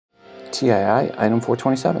TII Item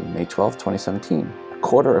 427, May 12, 2017.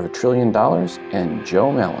 $250 billion and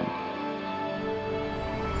Joe Mellin.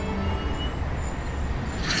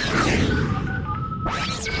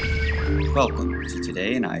 Welcome to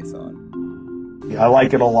Today in iPhone. I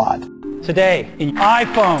like it a lot. Today in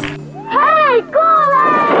iPhone. Hey, Caller!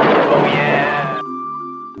 Oh, yeah.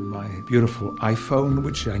 My beautiful iPhone,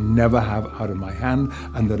 which I never have out of my hand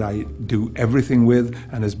and that I do everything with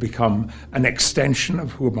and has become an extension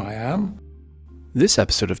of who I am. This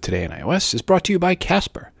episode of Today in iOS is brought to you by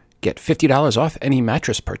Casper. Get $50 off any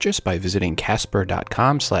mattress purchase by visiting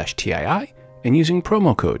casper.com/TII and using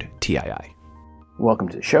promo code TII. Welcome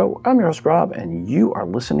to the show. I'm your host, Rob, and you are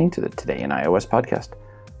listening to the Today in iOS podcast.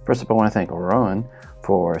 First up, I want to thank Rohan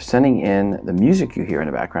for sending in the music you hear in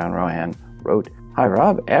the background. Rohan wrote, "Hi,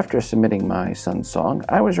 Rob. After submitting my son's song,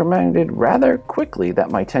 I was reminded rather quickly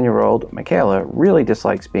that my 10-year-old, Michaela, really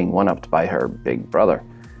dislikes being one-upped by her big brother.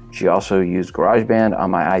 She also used GarageBand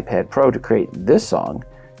on my iPad Pro to create this song.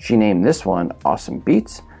 She named this one Awesome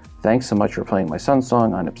Beats. Thanks so much for playing my son's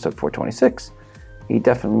song on episode 426. He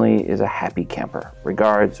definitely is a happy camper.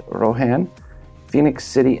 Regards, Rohan, Phoenix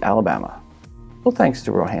City, Alabama." Well, thanks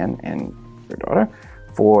to Rohan and your daughter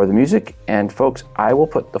for the music. And folks, I will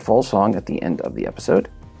put the full song at the end of the episode.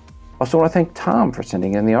 Also want to thank Tom for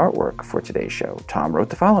sending in the artwork for today's show. Tom wrote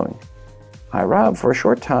the following. "Hi, Rob. For a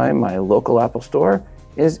short time, my local Apple store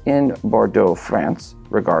is in Bordeaux, France.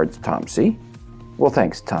 Regards, Tom C." Well,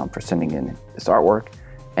 thanks, Tom, for sending in this artwork.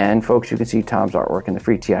 And folks, you can see Tom's artwork in the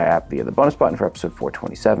free TI app via the bonus button for episode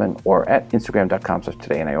 427 or at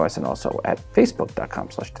Instagram.com/todayinios and also at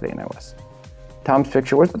Facebook.com/todayinios. Tom's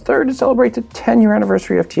picture was the third to celebrate the 10-year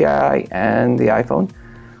anniversary of TII and the iPhone.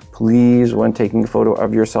 Please, when taking a photo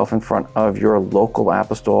of yourself in front of your local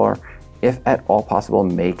Apple store, if at all possible,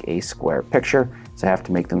 make a square picture. So I have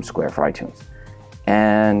to make them square for iTunes.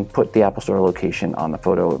 And put the Apple Store location on the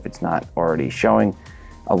photo if it's not already showing,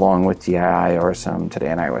 along with TII or some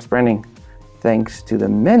Today in iOS branding. Thanks to the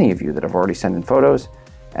many of you that have already sent in photos.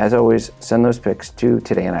 As always, send those pics to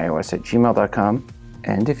todayinios@gmail.com.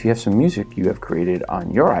 And if you have some music you have created on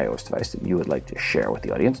your iOS device that you would like to share with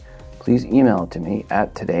the audience, please email it to me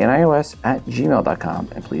at todayinios@gmail.com.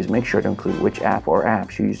 And please make sure to include which app or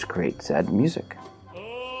apps you use to create said music.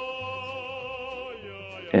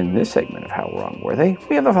 In this segment of How Wrong Were They,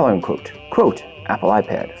 we have the following quote. Quote, Apple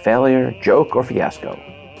iPad, failure, joke, or fiasco.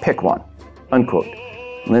 Pick one. Unquote.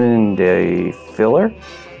 Linda Filler,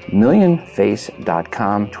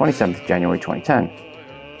 millionface.com, 27th January 2010.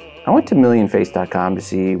 I went to millionface.com to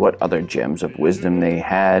see what other gems of wisdom they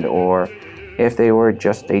had or if they were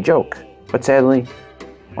just a joke. But sadly,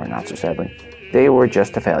 or not so sadly, they were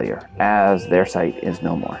just a failure, as their site is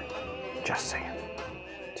no more. Just saying.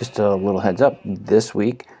 Just a little heads up, this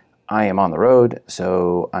week I am on the road,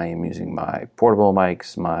 so I am using my portable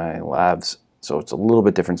mics, my lavs, so it's a little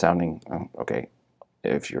bit different sounding. Okay,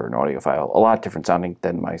 if you're an audiophile, a lot different sounding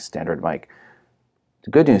than my standard mic. The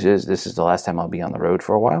good news is this is the last time I'll be on the road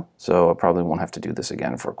for a while, so I probably won't have to do this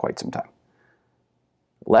again for quite some time.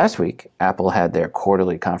 Last week, Apple had their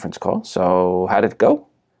quarterly conference call, so how did it go?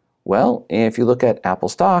 Well, if you look at Apple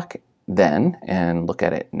stock then and look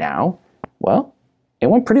at it now, well, it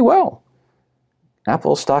went pretty well.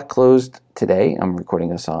 Apple stock closed today, I'm recording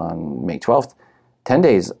this on May 12th, 10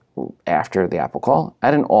 days after the Apple call,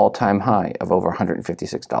 at an all-time high of over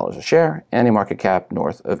 $156 a share and a market cap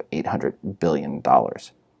north of $800 billion.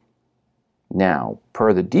 Now,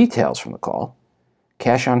 per the details from the call,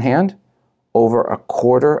 cash on hand, over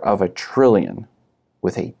 $250 billion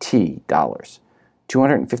with a T dollars.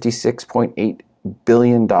 $256.8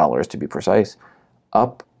 billion to be precise,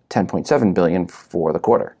 up $10.7 billion for the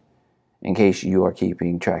quarter. In case you are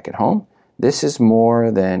keeping track at home, this is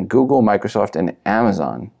more than Google, Microsoft, and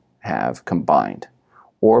Amazon have combined.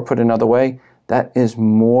 Or put another way, that is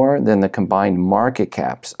more than the combined market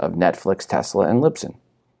caps of Netflix, Tesla, and Libsyn.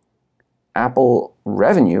 Apple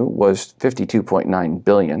revenue was $52.9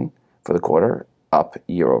 billion for the quarter, up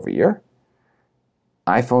year over year.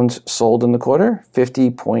 iPhones sold in the quarter,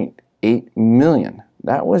 50.8 million.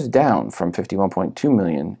 That was down from 51.2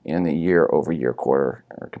 million in the year-over-year quarter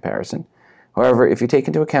comparison. However, if you take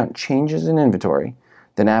into account changes in inventory,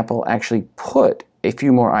 then Apple actually put a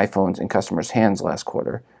few more iPhones in customers' hands last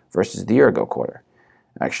quarter versus the year-ago quarter.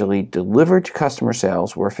 Actually, delivered to customer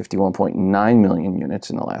sales were 51.9 million units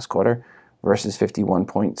in the last quarter versus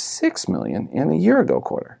 51.6 million in the year-ago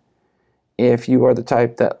quarter. If you are the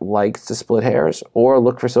type that likes to split hairs or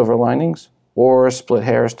look for silver linings, or split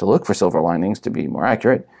hairs to look for silver linings to be more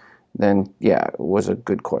accurate, then yeah, it was a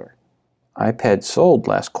good quarter. iPads sold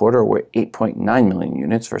last quarter were 8.9 million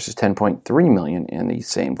units versus 10.3 million in the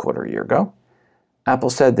same quarter a year ago. Apple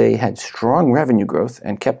said they had strong revenue growth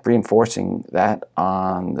and kept reinforcing that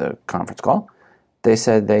on the conference call. They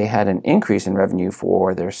said they had an increase in revenue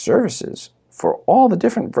for their services, for all the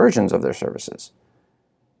different versions of their services.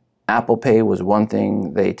 Apple Pay was one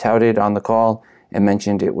thing they touted on the call and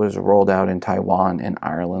mentioned it was rolled out in Taiwan and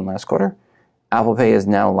Ireland last quarter. Apple Pay is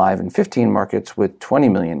now live in 15 markets with 20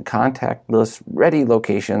 million contactless ready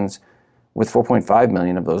locations, with 4.5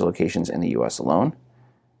 million of those locations in the US alone.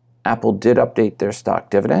 Apple did update their stock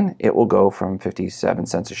dividend. It will go from 57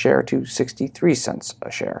 cents a share to 63 cents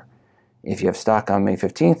a share. If you have stock on May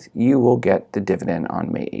 15th, you will get the dividend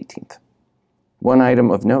on May 18th. One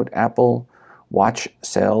item of note, Apple Watch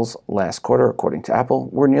sales last quarter, according to Apple,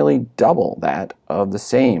 were nearly double that of the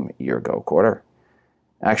same year-ago quarter.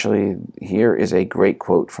 Actually, here is a great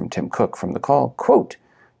quote from Tim Cook from the call. Quote,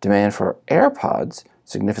 demand for AirPods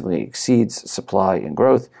significantly exceeds supply and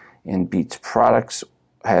growth, and Beats products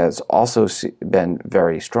has also been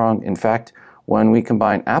very strong. In fact, when we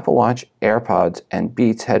combine Apple Watch, AirPods, and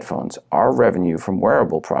Beats headphones, our revenue from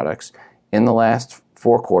wearable products in the last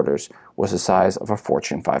 4 quarters was the size of a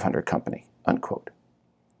Fortune 500 company, unquote.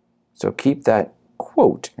 So keep that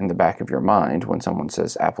quote in the back of your mind when someone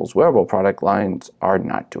says Apple's wearable product lines are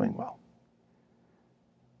not doing well.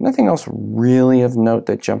 Nothing else really of note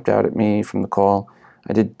that jumped out at me from the call.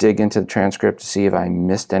 I did dig into the transcript to see if I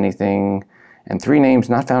missed anything, and 3 names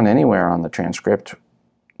not found anywhere on the transcript: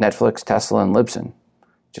 Netflix, Tesla, and Libsyn.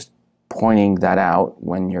 Just pointing that out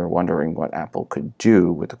when you're wondering what Apple could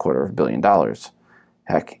do with $250 million.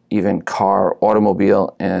 Heck, even car,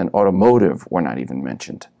 automobile, and automotive were not even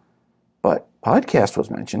mentioned. But podcast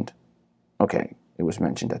was mentioned. Okay, it was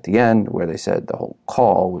mentioned at the end where they said the whole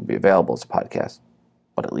call would be available as a podcast,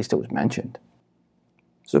 but at least it was mentioned.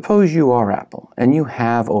 Suppose you are Apple and you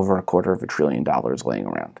have over $250 billion laying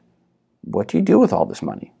around. What do you do with all this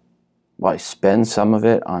money? Why, spend some of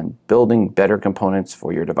it on building better components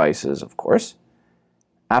for your devices, of course.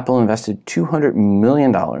 Apple invested $200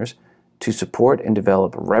 million to support and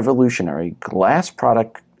develop revolutionary glass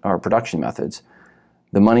product or production methods.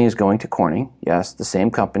 The money is going to Corning, yes, the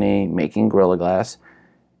same company making Gorilla Glass,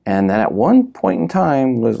 and that at one point in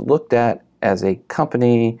time was looked at as a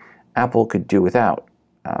company Apple could do without.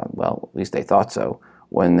 Well, at least they thought so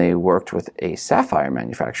when they worked with a sapphire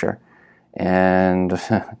manufacturer. And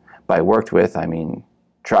by worked with, I mean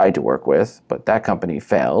tried to work with, but that company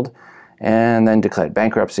failed and then declared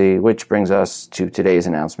bankruptcy, which brings us to today's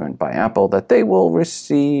announcement by Apple that they will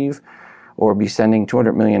receive or be sending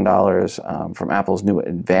 $200 million from Apple's new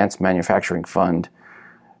Advanced Manufacturing Fund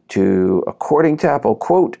to, according to Apple,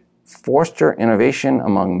 quote, foster innovation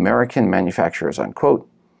among American manufacturers, unquote.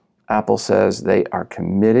 Apple says they are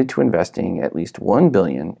committed to investing at least $1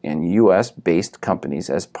 billion in U.S.-based companies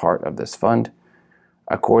as part of this fund.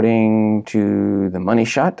 According to the Money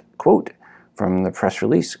Shot, quote, from the press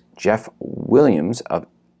release, Jeff Williams of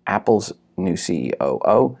Apple's new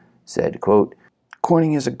COO said, quote,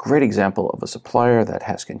 Corning is a great example of a supplier that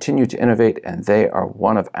has continued to innovate, and they are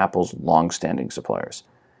one of Apple's long-standing suppliers.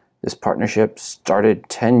 This partnership started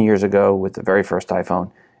 10 years ago with the very first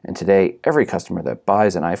iPhone, and today every customer that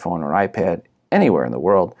buys an iPhone or iPad anywhere in the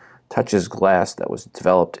world touches glass that was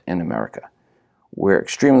developed in America. We're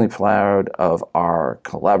extremely proud of our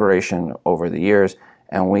collaboration over the years,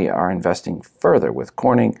 and we are investing further with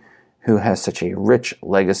Corning, who has such a rich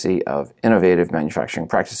legacy of innovative manufacturing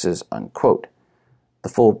practices, unquote. The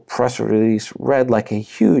full press release read like a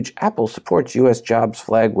huge Apple supports U.S. jobs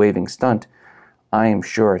flag-waving stunt. I am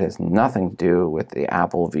sure it has nothing to do with the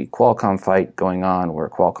Apple v. Qualcomm fight going on where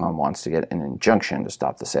Qualcomm wants to get an injunction to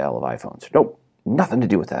stop the sale of iPhones. Nope, nothing to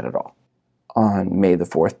do with that at all. On May the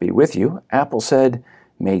 4th be with you, Apple said,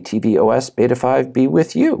 may tvOS Beta 5 be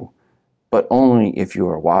with you, but only if you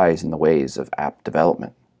are wise in the ways of app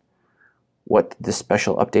development. What did this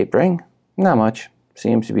special update bring? Not much.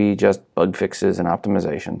 Seems to be just bug fixes and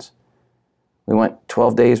optimizations. We went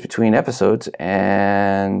 12 days between episodes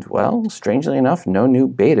and, well, strangely enough, no new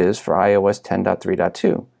betas for iOS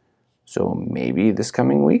 10.3.2. So maybe this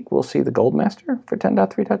coming week we'll see the Gold Master for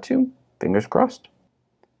 10.3.2. Fingers crossed.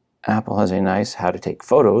 Apple has a nice how to take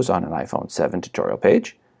photos on an iPhone 7 tutorial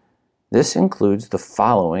page. This includes the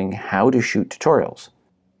following how to shoot tutorials: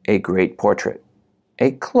 a great portrait,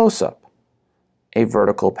 a close-up, a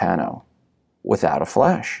vertical pano, without a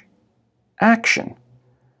flash, action,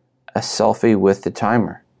 a selfie with the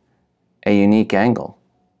timer, a unique angle,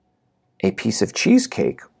 a piece of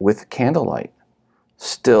cheesecake with candlelight,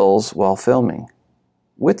 stills while filming,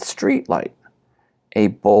 with street light, a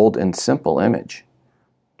bold and simple image,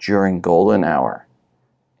 during golden hour.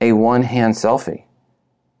 A one-hand selfie.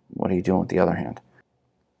 What are you doing with the other hand?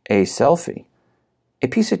 A selfie. A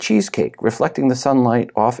piece of cheesecake reflecting the sunlight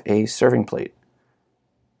off a serving plate.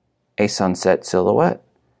 A sunset silhouette.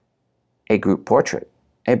 A group portrait.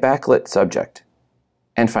 A backlit subject.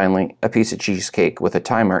 And finally, a piece of cheesecake with a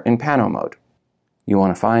timer in pano mode. You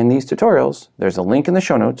want to find these tutorials? There's a link in the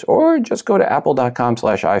show notes, or just go to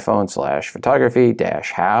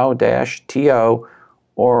apple.com/iphone/photography-how-to,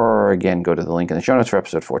 or again, go to the link in the show notes for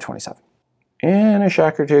episode 427. And a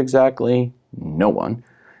shocker to exactly no one,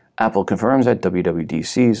 Apple confirms that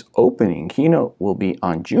WWDC's opening keynote will be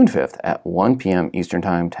on June 5th at 1 p.m. Eastern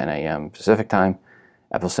Time, 10 a.m. Pacific Time.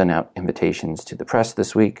 Apple sent out invitations to the press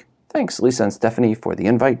this week. Thanks, Lisa and Stephanie, for the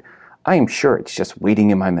invite. I am sure it's just waiting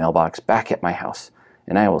in my mailbox back at my house,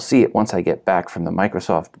 and I will see it once I get back from the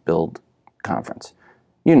Microsoft Build conference.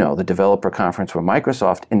 You know, the developer conference where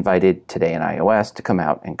Microsoft invited Today in iOS to come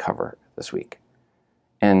out and cover this week.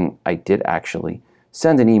 And I did actually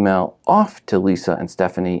send an email off to Lisa and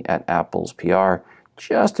Stephanie at Apple's PR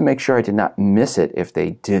just to make sure I did not miss it if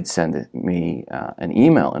they did send me an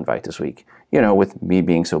email invite this week. You know, with me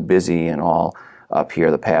being so busy and all up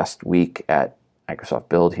here the past week at Microsoft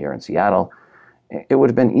Build here in Seattle, it would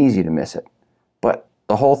have been easy to miss it. But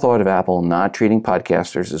the whole thought of Apple not treating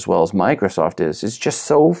podcasters as well as Microsoft is just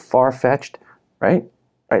so far-fetched, right?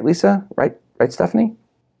 Right, Lisa? Right, Stephanie?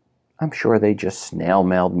 I'm sure they just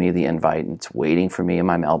snail-mailed me the invite and it's waiting for me in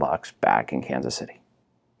my mailbox back in Kansas City.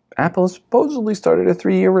 Apple has supposedly started a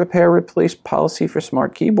 3-year repair-replace policy for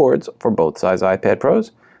smart keyboards for both size iPad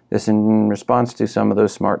Pros. This in response to some of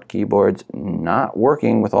those smart keyboards not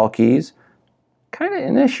working with all keys, kind of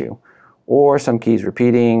an issue. Or some keys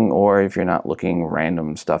repeating, or if you're not looking,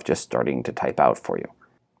 random stuff just starting to type out for you.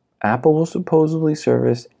 Apple will supposedly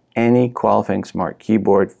service any qualifying smart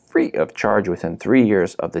keyboard free of charge within 3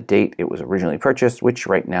 years of the date it was originally purchased, which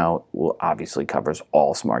right now will obviously covers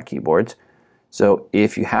all smart keyboards. So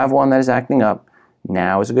if you have one that is acting up,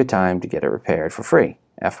 now is a good time to get it repaired for free.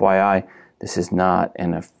 FYI, this is not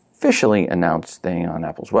an officially announced thing on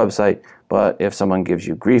Apple's website, but if someone gives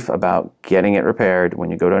you grief about getting it repaired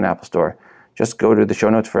when you go to an Apple store, just go to the show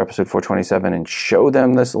notes for episode 427 and show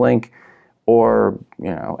them this link, or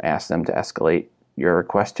ask them to escalate your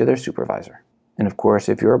request to their supervisor. And of course,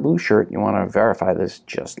 if you're a blue shirt and you want to verify this,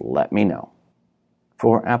 just let me know.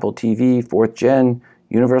 For Apple TV 4th Gen,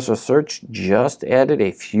 Universal Search just added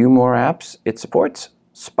a few more apps it supports: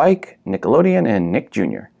 Spike, Nickelodeon, and Nick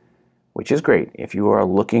Jr., which is great if you are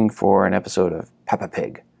looking for an episode of Peppa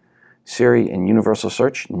Pig. Siri and Universal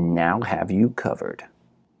Search now have you covered.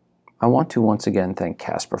 I want to once again thank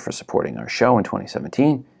Casper for supporting our show in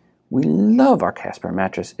 2017. We love our Casper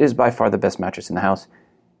mattress. It is by far the best mattress in the house,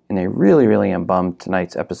 and I really am bummed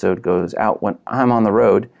tonight's episode goes out when I'm on the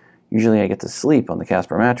road. Usually I get to sleep on the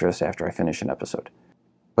Casper mattress after I finish an episode.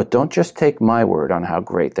 But don't just take my word on how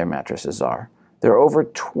great their mattresses are. There are over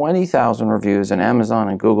 20,000 reviews on Amazon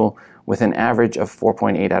and Google with an average of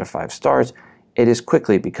 4.8 out of 5 stars. It is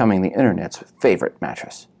quickly becoming the internet's favorite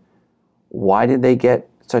mattress. Why did they get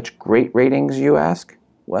such great ratings, you ask?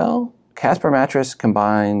 Well, Casper mattress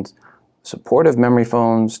combines supportive memory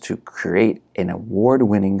foams to create an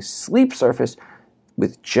award-winning sleep surface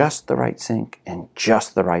with just the right sink and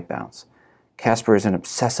just the right bounce. Casper is an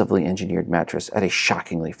obsessively engineered mattress at a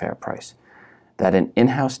shockingly fair price that an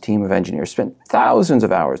in-house team of engineers spent thousands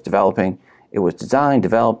of hours developing. It was designed,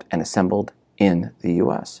 developed, and assembled in the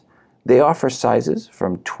U.S. They offer sizes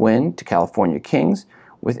from twin to California kings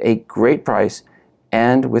with a great price,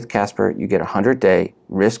 and with Casper, you get a 100-day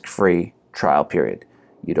risk-free trial period.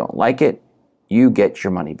 You don't like it, you get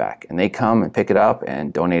your money back, and they come and pick it up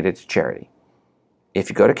and donate it to charity. If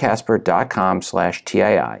you go to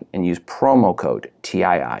casper.com/TII and use promo code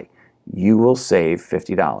TII, you will save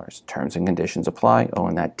 $50. Terms and conditions apply. Oh,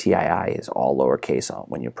 and that TII is all lowercase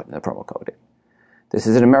when you're putting the promo code in. This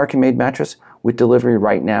is an American-made mattress with delivery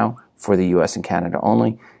right now for the US and Canada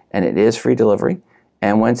only, and it is free delivery.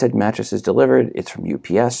 And when said mattress is delivered, it's from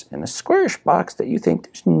UPS in a squarish box that you think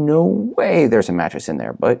there's no way there's a mattress in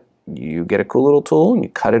there. But you get a cool little tool and you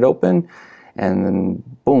cut it open, and then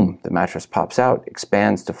boom, the mattress pops out,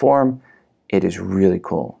 expands to form. It is really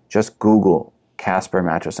cool. Just Google Casper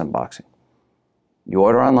mattress unboxing. You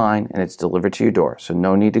order online and it's delivered to your door, so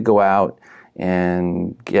no need to go out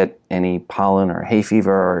and get any pollen or hay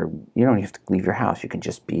fever, or you don't have to leave your house. You can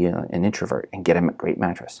just be an introvert and get a great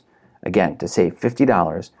mattress. Again, to save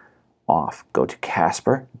 $50 off, go to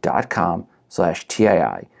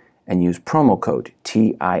casper.com/TII and use promo code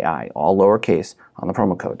TII, all lowercase on the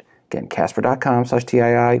promo code. Again,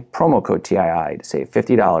 casper.com/TII, promo code TII to save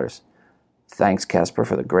 $50. Thanks, Casper,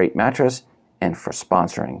 for the great mattress and for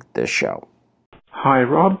sponsoring this show. Hi,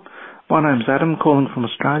 Rob. My name's Adam, calling from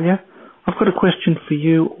Australia. I've got a question for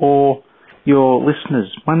you or your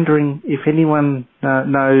listeners, wondering if anyone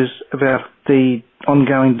knows about the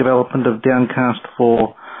ongoing development of Downcast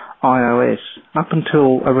for iOS. Up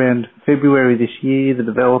until around February this year, the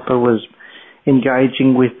developer was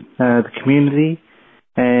engaging with the community,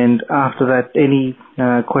 and after that, any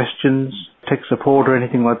questions, tech support or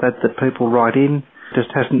anything like that people write in just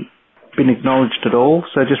hasn't been acknowledged at all.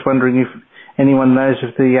 So just wondering if anyone knows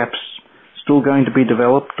if the app's still going to be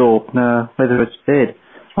developed or whether it's dead.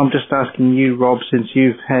 I'm just asking you, Rob, since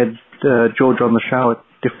you've had George on the show at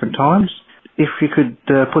different times, if you could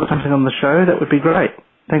put something on the show, that would be great.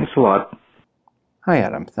 Thanks a lot. Hi,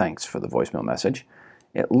 Adam. Thanks for the voicemail message.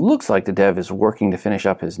 It looks like the dev is working to finish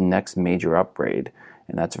up his next major upgrade,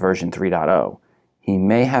 and that's version 3.0. He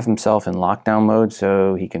may have himself in lockdown mode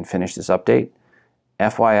so he can finish this update.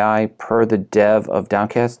 FYI, per the dev of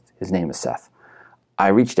Downcast, his name is Seth. I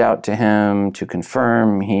reached out to him to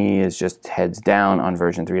confirm he is just heads down on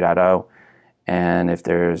version 3.0, and if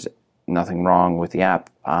there's nothing wrong with the app,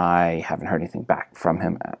 I haven't heard anything back from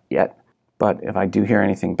him yet. But if I do hear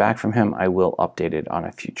anything back from him, I will update it on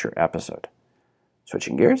a future episode.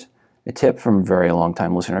 Switching gears, a tip from very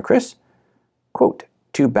long-time listener Chris. Quote,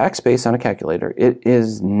 to backspace on a calculator, it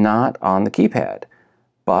is not on the keypad.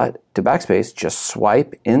 But to backspace, just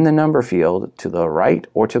swipe in the number field to the right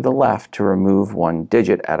or to the left to remove one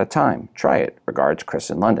digit at a time. Try it. Regards, Chris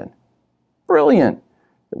in London. Brilliant!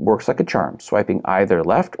 It works like a charm. Swiping either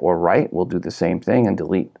left or right will do the same thing and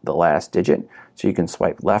delete the last digit. So you can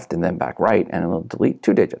swipe left and then back right and it'll delete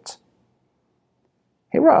 2 digits.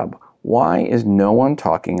 Hey Rob, why is no one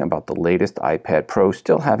talking about the latest iPad Pro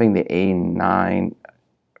still having the A9X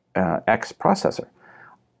processor?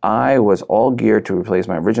 I was all geared to replace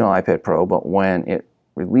my original iPad Pro, but when it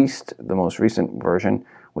released the most recent version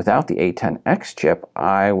without the A10X chip,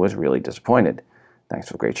 I was really disappointed. Thanks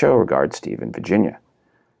for the great show. Regards, Steve in Virginia.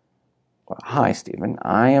 Well, hi, Stephen.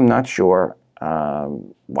 I am not sure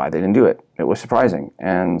why they didn't do it. It was surprising.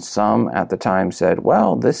 And some at the time said,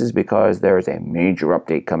 well, this is because there is a major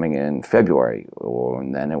update coming in February,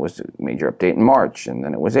 and then it was a major update in March, and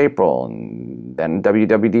then it was April, and then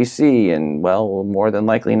WWDC, and, well, more than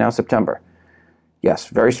likely now September. Yes,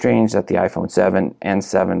 very strange that the iPhone 7 and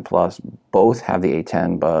 7 Plus both have the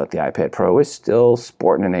A10, but the iPad Pro is still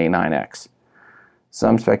sporting an A9X.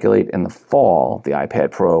 Some speculate in the fall the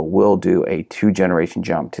iPad Pro will do a 2-generation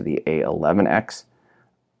jump to the A11X.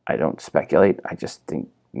 I don't speculate. I just think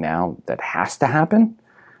now that has to happen.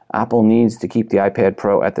 Apple needs to keep the iPad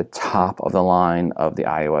Pro at the top of the line of the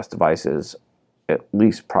iOS devices, at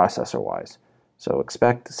least processor-wise. So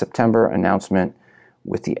expect a September announcement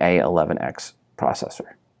with the A11X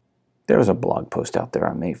processor. There was a blog post out there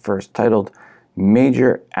on May 1st titled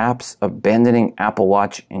Major Apps Abandoning Apple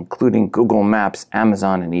Watch, Including Google Maps,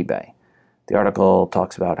 Amazon, and eBay. The article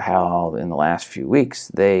talks about how in the last few weeks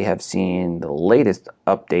they have seen the latest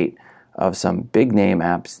update of some big-name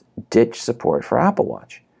apps ditch support for Apple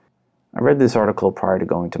Watch. I read this article prior to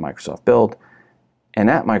going to Microsoft Build, and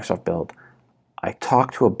at Microsoft Build, I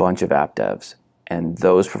talked to a bunch of app devs and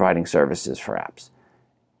those providing services for apps.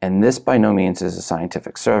 And this by no means is a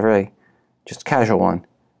scientific survey, just a casual one.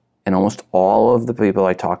 And almost all of the people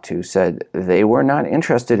I talked to said they were not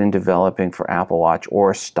interested in developing for Apple Watch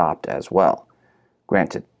or stopped as well.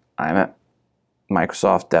 Granted, I'm at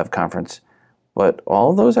Microsoft Dev Conference, but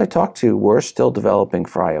all of those I talked to were still developing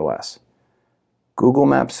for iOS. Google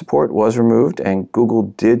Maps support was removed, and Google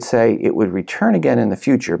did say it would return again in the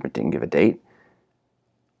future, but didn't give a date.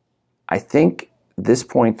 I think this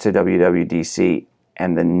points to WWDC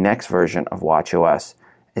and the next version of watchOS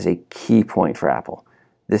as a key point for Apple.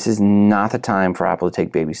 This is not the time for Apple to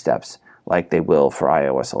take baby steps like they will for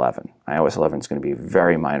iOS 11. iOS 11 is going to be a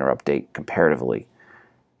very minor update comparatively.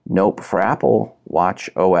 Nope, for Apple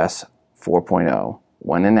watchOS 4.0,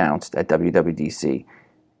 when announced at WWDC,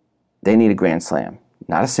 they need a grand slam.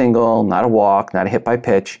 Not a single, not a walk, not a hit by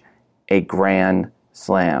pitch, a grand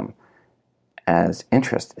slam. As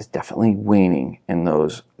interest is definitely waning in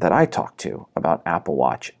those that I talked to about Apple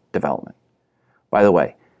Watch development. By the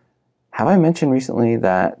way, have I mentioned recently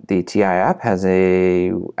that the TI app has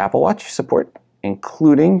a Apple Watch support,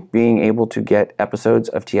 including being able to get episodes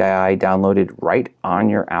of TII downloaded right on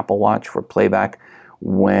your Apple Watch for playback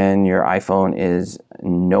when your iPhone is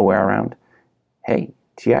nowhere around? Hey,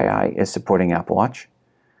 TII is supporting Apple Watch.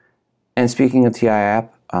 And speaking of TII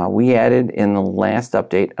app, we added in the last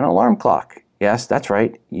update an alarm clock. Yes, that's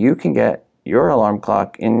right. You can get your alarm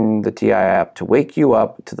clock in the TII app to wake you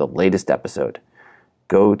up to the latest episode.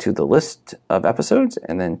 go to the list of episodes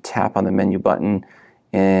and then tap on the menu button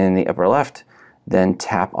in the upper left, then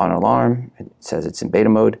tap on alarm. It says it's in beta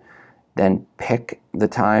mode. Then pick the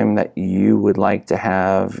time that you would like to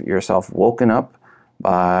have yourself woken up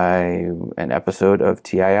by an episode of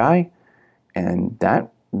TII, and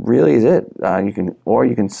that really is it.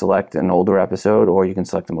 You can select an older episode, or you can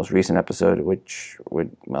select the most recent episode,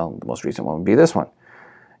 the most recent one would be this one.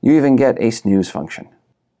 You even get a snooze function.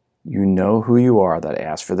 You know who you are that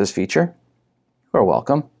asked for this feature. You are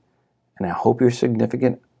welcome, and I hope your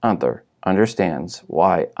significant other understands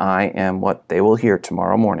why I am what they will hear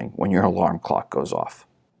tomorrow morning when your alarm clock goes off.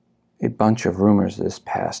 A bunch of rumors this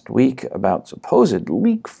past week about supposed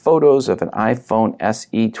leaked photos of an iPhone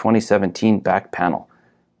SE 2017 back panel,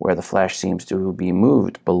 where the flash seems to be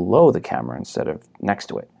moved below the camera instead of next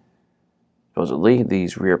to it. Supposedly,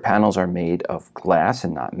 these rear panels are made of glass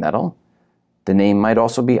and not metal. The name might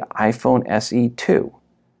also be iPhone SE 2.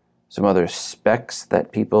 Some other specs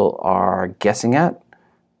that people are guessing at,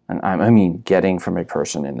 and getting from a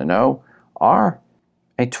person in the know, are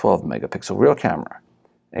a 12 megapixel rear camera,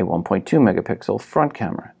 a 1.2 megapixel front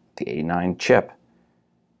camera, the A9 chip.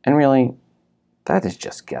 And really, that is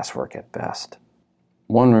just guesswork at best.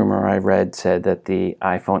 One rumor I read said that the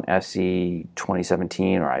iPhone SE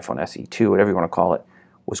 2017 or iPhone SE 2, whatever you want to call it,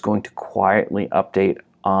 was going to quietly update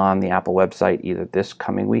on the Apple website either this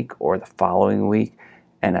coming week or the following week,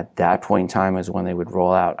 and at that point in time is when they would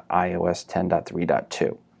roll out iOS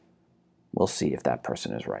 10.3.2. We'll see if that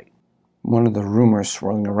person is right. One of the rumors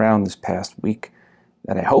swirling around this past week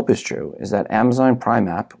that I hope is true is that Amazon Prime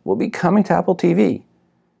app will be coming to Apple TV.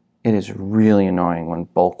 It is really annoying when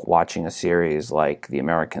bulk watching a series like The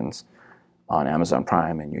Americans on Amazon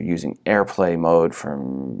Prime and you're using AirPlay mode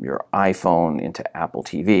from your iPhone into Apple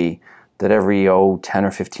TV, that every 10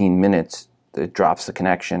 or 15 minutes it drops the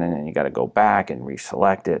connection and then you got to go back and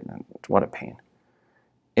reselect it. And what a pain.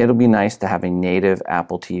 It'll be nice to have a native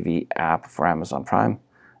Apple TV app for Amazon Prime.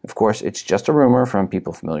 Of course, it's just a rumor from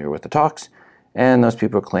people familiar with the talks, and those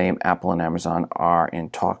people claim Apple and Amazon are in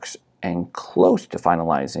talks and close to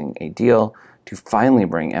finalizing a deal to finally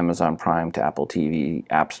bring Amazon Prime to Apple TV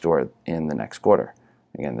App Store in the next quarter.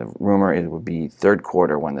 Again, the rumor it would be third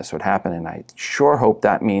quarter when this would happen, and I sure hope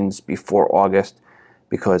that means before August,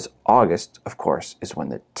 because August, of course, is when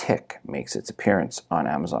the Tick makes its appearance on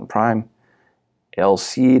Amazon Prime. El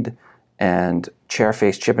Cid and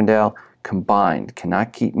Chairface Chippendale combined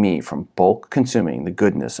cannot keep me from bulk consuming the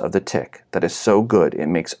goodness of the Tick that is so good it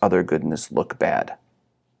makes other goodness look bad.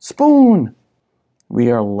 Spoon!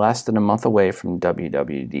 We are less than a month away from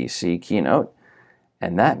WWDC keynote,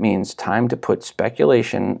 and that means time to put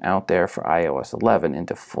speculation out there for iOS 11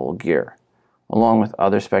 into full gear, along with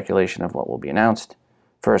other speculation of what will be announced.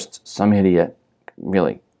 First, some idiot at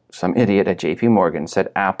JP Morgan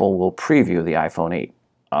said Apple will preview the iPhone 8.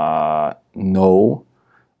 No.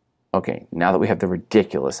 Okay, now that we have the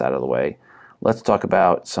ridiculous out of the way, let's talk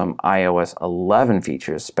about some iOS 11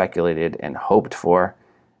 features speculated and hoped for.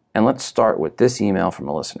 And let's start with this email from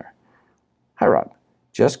a listener. Hi, Rob.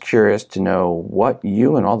 Just curious to know what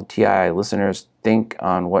you and all the TII listeners think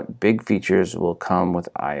on what big features will come with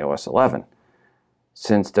iOS 11.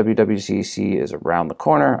 Since WWDC is around the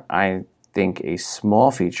corner, I think a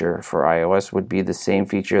small feature for iOS would be the same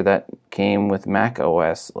feature that came with Mac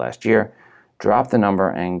OS last year. Drop the number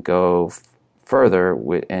and go further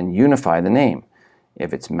and unify the name.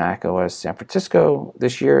 If it's Mac OS San Francisco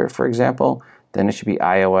this year, for example, then it should be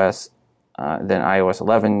iOS. Then iOS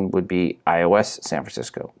 11 would be iOS San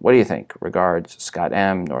Francisco. What do you think? Regards, Scott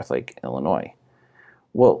M., Northlake, Illinois.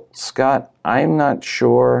 Well, Scott, I'm not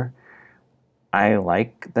sure I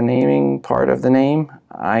like the naming part of the name.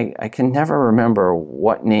 I can never remember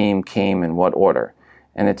what name came in what order.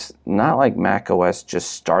 And it's not like Mac OS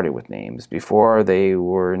just started with names. Before they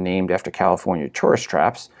were named after California tourist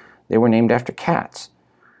traps, they were named after cats.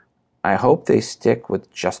 I hope they stick with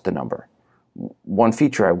just the number. One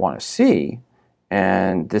feature I want to see,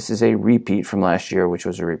 and this is a repeat from last year, which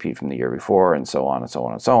was a repeat from the year before, and so on and so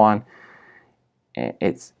on and so on.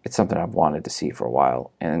 It's something I've wanted to see for a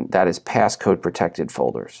while, and that is passcode protected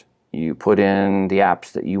folders. You put in the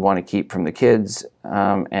apps that you want to keep from the kids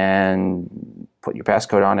and put your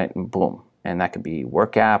passcode on it, and boom. And that could be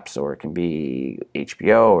work apps, or it can be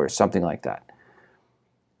HBO or something like that.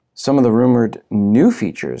 Some of the rumored new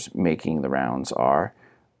features making the rounds are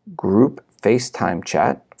group FaceTime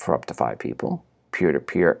chat for up to 5 people,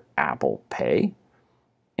 peer-to-peer Apple Pay,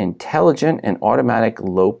 intelligent and automatic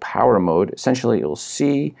low power mode. Essentially, it will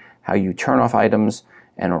see how you turn off items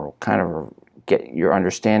and it will kind of get your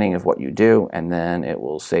understanding of what you do, and then it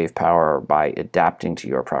will save power by adapting to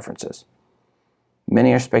your preferences.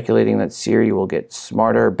 Many are speculating that Siri will get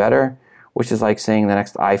smarter, better, which is like saying the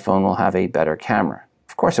next iPhone will have a better camera.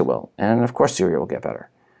 Of course it will, and of course Siri will get better.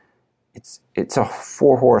 It's a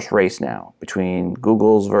four-horse race now between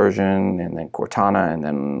Google's version and then Cortana and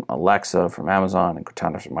then Alexa from Amazon and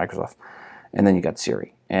Cortana from Microsoft. And then you got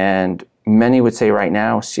Siri. And many would say right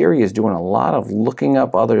now Siri is doing a lot of looking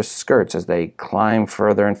up others' skirts as they climb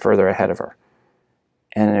further and further ahead of her.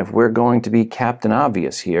 And if we're going to be Captain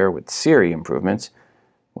Obvious here with Siri improvements,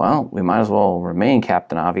 well, we might as well remain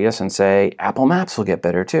Captain Obvious and say Apple Maps will get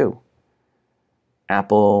better too.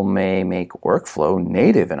 Apple may make workflow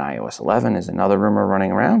native in iOS 11 is another rumor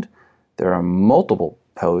running around. There are multiple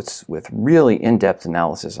posts with really in-depth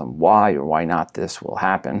analysis on why or why not this will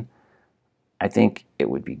happen. I think it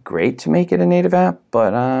would be great to make it a native app,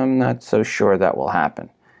 but I'm not so sure that will happen.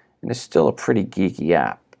 And it's still a pretty geeky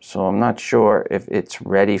app, so I'm not sure if it's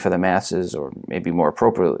ready for the masses, or maybe more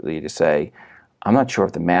appropriately to say, I'm not sure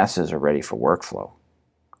if the masses are ready for workflow.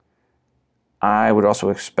 I would also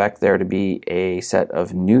expect there to be a set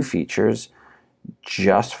of new features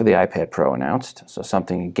just for the iPad Pro announced. So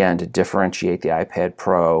something, again, to differentiate the iPad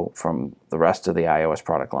Pro from the rest of the iOS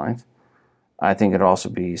product lines. I think it'd also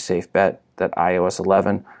be a safe bet that iOS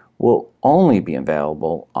 11 will only be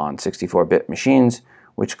available on 64-bit machines,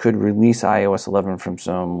 which could release iOS 11 from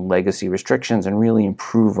some legacy restrictions and really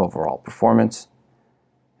improve overall performance.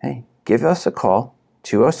 Hey, give us a call.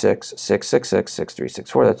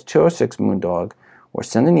 206-666-6364. That's 206-MOONDOG. Or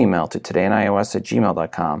send an email to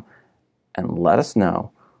todayinios@gmail.com and let us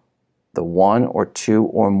know the one or two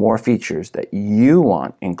or more features that you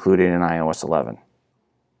want included in iOS 11.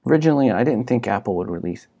 Originally, I didn't think Apple would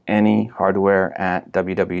release any hardware at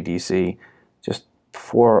WWDC. Just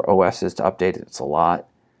 4 OSs to update, it's a lot.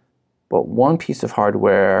 But one piece of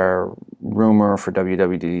hardware rumor for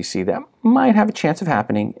WWDC that might have a chance of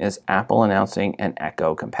happening is Apple announcing an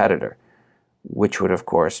Echo competitor, which would, of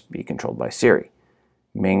course, be controlled by Siri.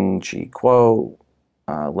 Ming-Chi Kuo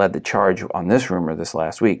led the charge on this rumor this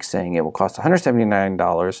last week, saying it will cost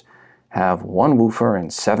 $179, have 1 woofer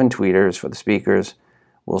and 7 tweeters for the speakers,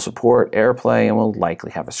 will support AirPlay, and will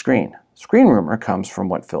likely have a screen. Screen rumor comes from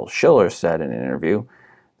what Phil Schiller said in an interview,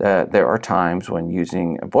 that there are times when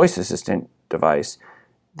using a voice assistant device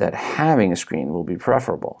that having a screen will be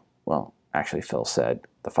preferable. Well, actually Phil said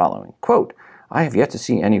the following, quote, I have yet to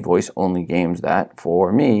see any voice-only games that,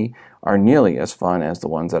 for me, are nearly as fun as the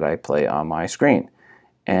ones that I play on my screen.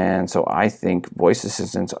 And so I think voice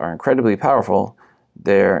assistants are incredibly powerful.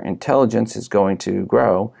 Their intelligence is going to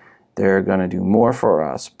grow. They're going to do more for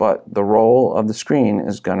us, but the role of the screen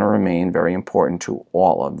is going to remain very important to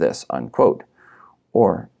all of this, unquote.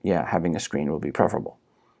 Or, yeah, having a screen will be preferable.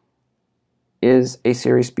 Is a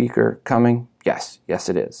Siri speaker coming? Yes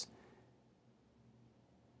it is.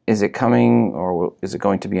 Is it coming, or is it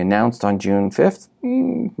going to be announced on June 5th?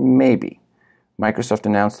 Maybe. Microsoft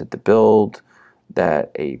announced at the build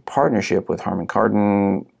that a partnership with Harman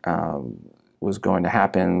Kardon was going to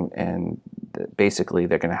happen, and basically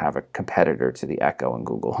they're going to have a competitor to the Echo and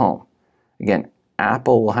Google Home. Again,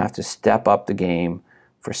 Apple will have to step up the game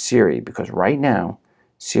for Siri, because right now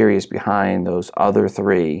Siri is behind those other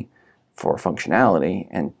 3 for functionality,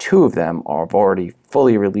 and 2 of them are already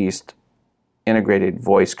fully released integrated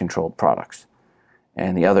voice-controlled products,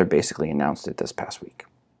 and the other basically announced it this past week.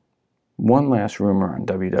 One last rumor on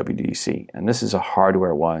WWDC, and this is a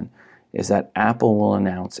hardware one, is that Apple will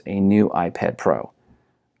announce a new iPad Pro.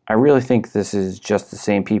 I really think this is just the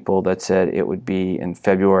same people that said it would be in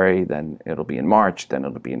February, then it'll be in March, then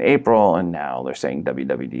it'll be in April, and now they're saying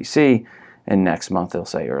WWDC, and next month they'll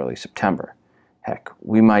say early September. Heck,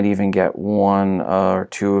 we might even get 1 or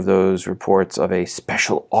 2 of those reports of a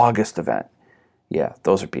special August event. Yeah,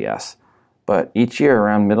 those are BS. But each year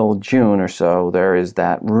around middle of June or so, there is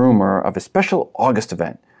that rumor of a special August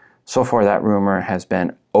event. So far that rumor has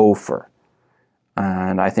been over.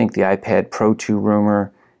 And I think the iPad Pro 2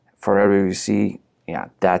 rumor for WWDC, yeah,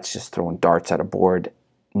 that's just throwing darts at a board.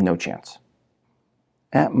 No chance.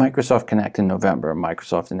 At Microsoft Connect in November,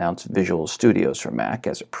 Microsoft announced Visual Studios for Mac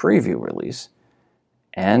as a preview release.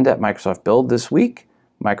 And at Microsoft Build this week,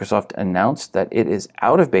 Microsoft announced that it is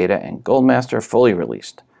out of beta and Goldmaster fully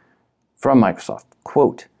released. From Microsoft,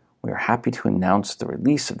 quote, we are happy to announce the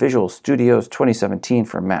release of Visual Studios 2017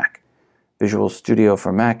 for Mac. Visual Studio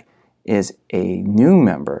for Mac is a new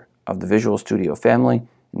member of the Visual Studio family,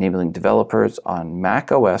 enabling developers on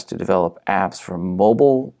Mac OS to develop apps for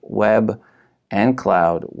mobile, web, and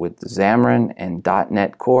cloud with Xamarin and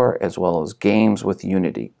 .NET Core, as well as games with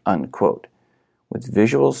Unity, unquote. With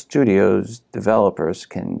Visual Studio's developers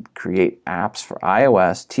can create apps for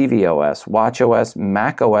iOS, tvOS, watchOS,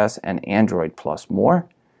 macOS, and Android plus more.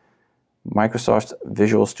 Microsoft's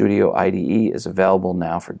Visual Studio IDE is available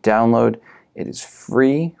now for download. It is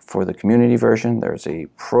free for the community version. There's a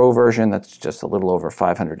pro version that's just a little over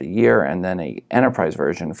 $500 a year, and then an enterprise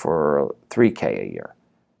version for $3,000 a year.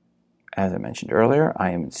 As I mentioned earlier,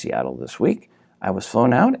 I am in Seattle this week. I was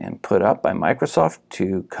flown out and put up by Microsoft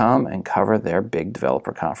to come and cover their big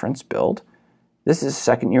developer conference, Build. This is the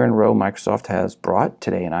second year in a row Microsoft has brought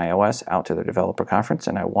Today in iOS out to their developer conference,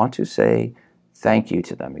 and I want to say thank you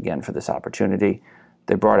to them again for this opportunity.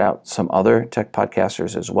 They brought out some other tech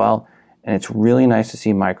podcasters as well, and it's really nice to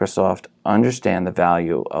see Microsoft understand the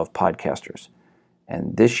value of podcasters.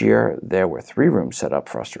 And this year, there were 3 rooms set up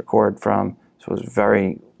for us to record from, so it was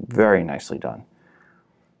very, very nicely done.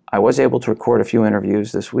 I was able to record a few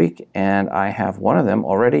interviews this week, and I have one of them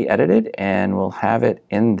already edited, and we'll have it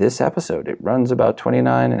in this episode. It runs about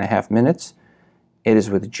 29 and a half minutes. It is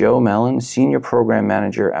with Joe Mellin, Senior Program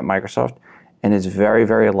Manager at Microsoft, and is very,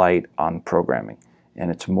 very light on programming.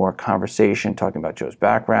 And it's more conversation, talking about Joe's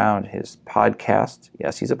background, his podcast,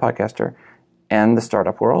 yes, he's a podcaster, and the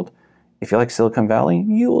startup world. If you like Silicon Valley,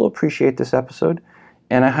 you will appreciate this episode.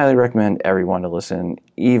 And I highly recommend everyone to listen,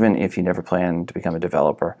 even if you never plan to become a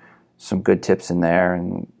developer. Some good tips in there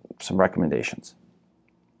and some recommendations.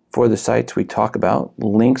 For the sites we talk about,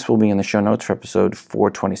 links will be in the show notes for episode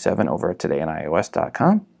 427 over at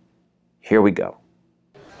todayinios.com. Here we go.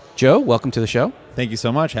 Joe, welcome to the show. Thank you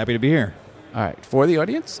so much. Happy to be here. All right. For the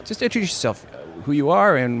audience, just introduce yourself, who you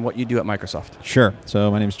are and what you do at Microsoft. Sure.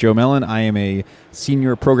 So my name is Joe Mellin. I am a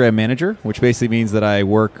senior program manager, which basically means that I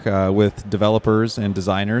work with developers and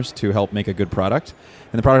designers to help make a good product.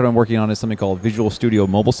 And the product I'm working on is something called Visual Studio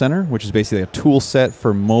Mobile Center, which is basically a tool set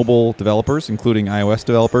for mobile developers, including iOS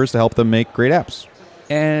developers, to help them make great apps.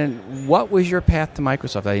 And what was your path to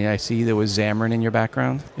Microsoft? I see there was Xamarin in your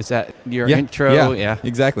background. Is that your intro? Yeah,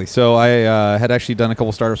 exactly. So I had actually done a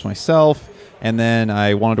couple startups myself, and then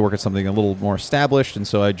I wanted to work at something a little more established, and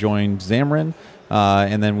so I joined Xamarin,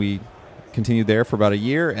 and then we continued there for about a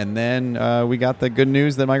year, and then we got the good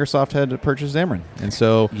news that Microsoft had purchased Xamarin. And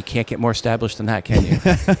so you can't get more established than that, can you?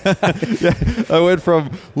 Yeah, I went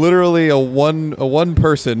from literally a one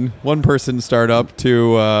person startup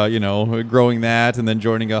to growing that, and then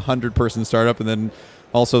joining a 100-person startup, and then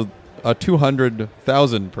also a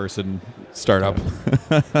 200,000 person startup.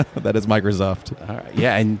 That is Microsoft. All right.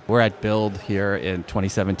 Yeah, and we're at Build here in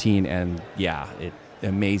 2017, and it's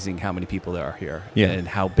amazing how many people there are here, and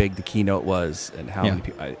how big the keynote was, and how many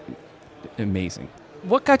people. Amazing.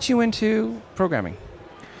 What got you into programming?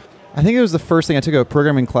 I think it was the first thing. I took a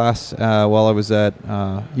programming class while I was at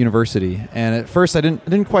university, and at first I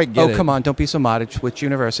didn't quite get it. Oh, come on! Don't be so modest. Which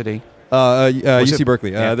university? UC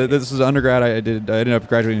Berkeley. Yeah. This was undergrad. I ended up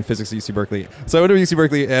graduating in physics at UC Berkeley. So I went to UC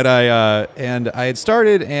Berkeley, and I had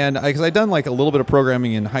started, and because I'd done like a little bit of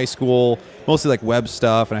programming in high school, mostly like web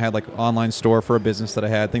stuff, and I had like online store for a business that I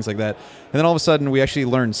had, things like that. And then all of a sudden, we actually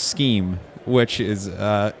learned Scheme, which is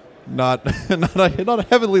not a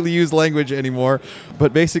heavily used language anymore,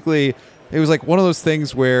 but basically, it was like one of those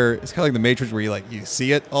things where it's kind of like the Matrix, where you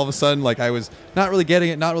see it all of a sudden. Like I was not really getting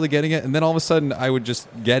it, and then all of a sudden I would just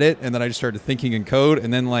get it, and then I just started thinking in code,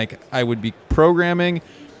 and then like I would be programming,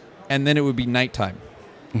 and then it would be nighttime,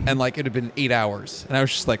 and like it had been 8 hours, and I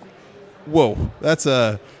was just like, whoa, that's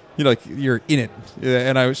you're in it,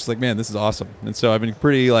 and I was just like, man, this is awesome. And so I've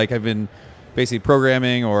been basically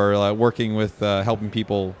programming or working with helping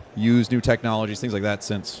people use new technologies, things like that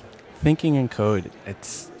since. Thinking in code,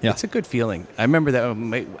 it's a good feeling. I remember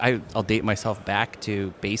that I'll date myself back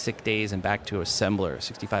to basic days and back to Assembler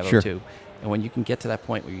 6502. Sure. And when you can get to that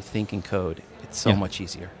point where you think in code, it's so much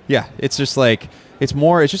easier. Yeah, it's just like it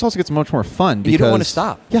just also gets much more fun because you don't want to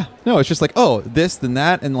stop. Yeah, no, it's just like this then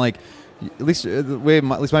that, and like at least the way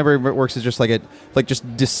my brain works is just like it just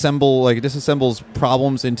disassembles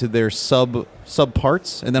problems into their sub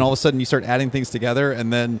parts, and then all of a sudden you start adding things together,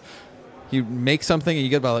 and then you make something and you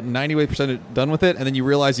get about 98% done with it, and then you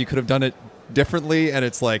realize you could have done it differently, and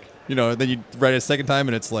it's like, then you write it a second time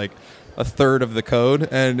and it's like a third of the code,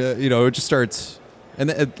 and it just starts, and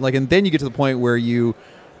then you get to the point where you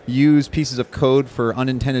use pieces of code for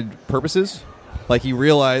unintended purposes. Like you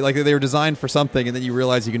realize, like they were designed for something, and then you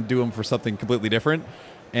realize you can do them for something completely different,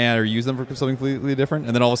 or use them for something completely different,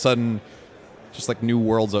 and then all of a sudden, just like new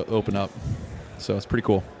worlds open up. So it's pretty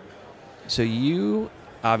cool. So you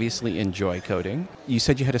obviously enjoy coding. You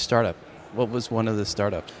said you had a startup. What was one of the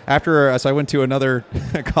startups? After, so I went to another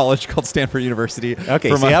college called Stanford University. Okay,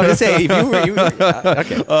 I was going to say, if you were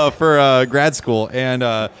okay. For grad school. And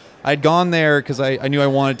I'd gone there because I knew I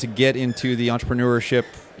wanted to get into the entrepreneurship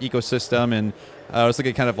ecosystem. And I was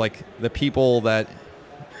looking at kind of like the people that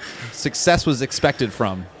success was expected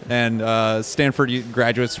from. And Stanford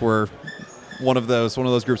graduates were one of those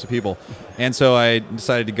groups of people. And so I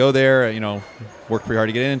decided to go there, worked pretty hard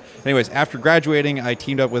to get in. Anyways, after graduating, I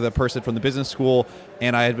teamed up with a person from the business school,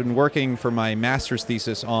 and I had been working for my master's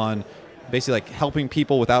thesis on basically like helping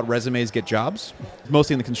people without resumes get jobs,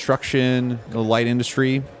 mostly in the construction, light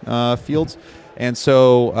industry fields. And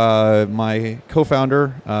so my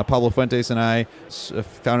co-founder, Pablo Fuentes, and I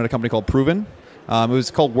founded a company called Proven. It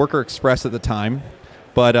was called Worker Express at the time.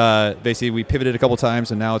 But basically, we pivoted a couple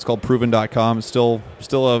times, and now it's called Proven.com. It's still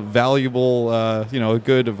a valuable, a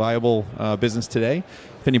good, viable business today.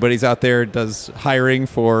 If anybody's out there does hiring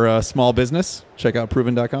for small business, check out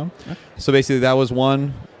Proven.com. Okay. So basically, that was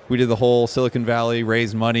one. We did the whole Silicon Valley,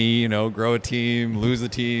 raise money, grow a team, lose a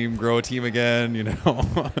team, grow a team again,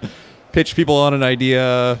 pitch people on an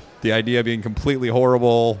idea, the idea being completely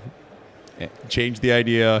horrible, change the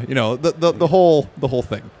idea, the whole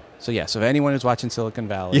thing. So yeah, so if anyone who's watching Silicon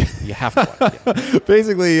Valley, you have to watch it.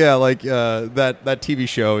 Basically, yeah, like that TV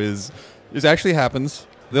show is actually happens.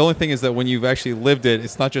 The only thing is that when you've actually lived it,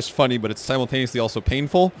 it's not just funny, but it's simultaneously also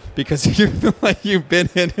painful because you've been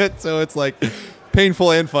in it. So it's like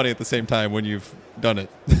painful and funny at the same time when you've done it.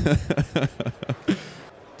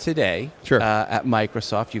 Today, sure. At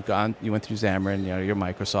Microsoft, you went through Xamarin, you're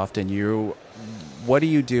Microsoft, and what do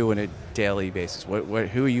you do on a daily basis?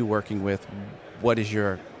 Who are you working with? What is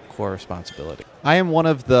your core responsibility? I am one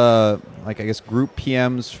of the, group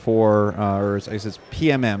PMs for, or I guess it's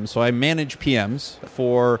PMM. So I manage PMs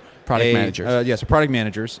for product managers. Yes, product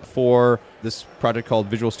managers for this project called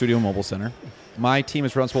Visual Studio Mobile Center. My team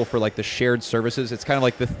is responsible for the shared services. It's kind of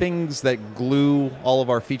like the things that glue all of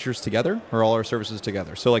our features together or all our services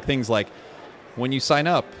together. So things like when you sign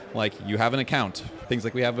up, you have an account. Things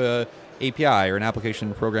like we have a API or an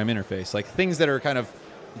application program interface. Things that are kind of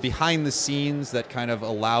behind the scenes that kind of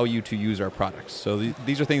allow you to use our products. So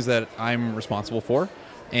these are things that I'm responsible for.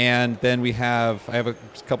 And then I have a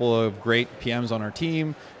couple of great PMs on our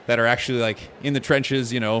team that are actually in the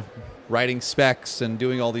trenches, writing specs and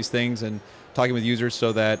doing all these things and talking with users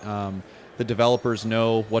so that the developers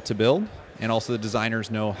know what to build and also the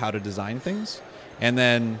designers know how to design things. And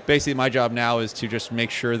then basically my job now is to just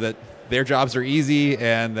make sure that their jobs are easy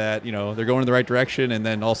and that, they're going in the right direction, and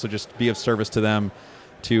then also just be of service to them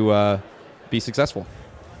to be successful.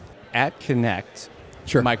 At Connect,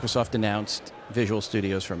 sure. Microsoft announced Visual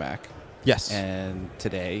Studios for Mac. Yes. And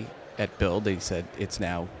today at Build, they said it's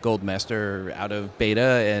now Gold Master out of beta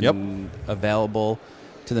and available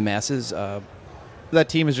to the masses. That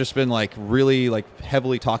team has just been really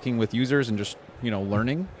heavily talking with users and just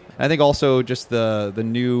learning. And I think also just the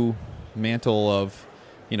new mantle of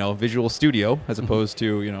Visual Studio as opposed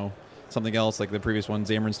to something else like the previous one,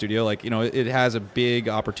 Xamarin Studio. It has a big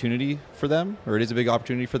opportunity for them, or it is a big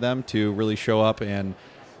opportunity for them to really show up and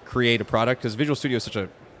create a product, because Visual Studio is such a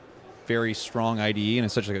very strong IDE and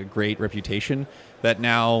it's such a great reputation that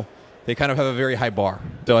now they kind of have a very high bar.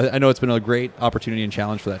 So I know it's been a great opportunity and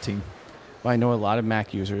challenge for that team. Well, I know a lot of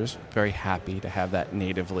Mac users very happy to have that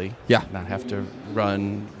natively. Yeah. Not have to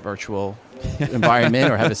run virtual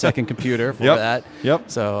environment or have a second computer for that.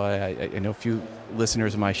 Yep. So I know a few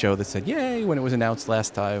listeners of my show that said, yay, when it was announced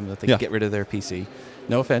last time that they could get rid of their PC.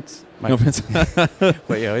 No offense. No offense. But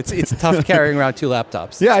it's tough carrying around two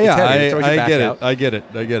laptops. Yeah, it's heavy. I get it.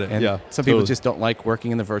 And yeah. Some people just don't like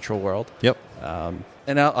working in the virtual world. Yep.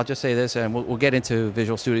 And I'll just say this, and we'll get into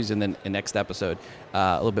Visual Studios in the next episode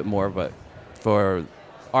a little bit more, but for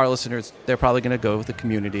our listeners, they're probably going to go with the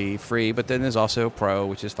community free, but then there's also Pro,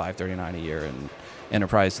 which is $539 a year, and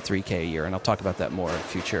Enterprise $3K a year, and I'll talk about that more in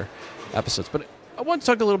future episodes. But I want to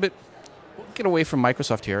talk a little bit, get away from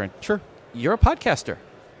Microsoft here. And sure. You're a podcaster.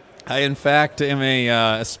 I, in fact, am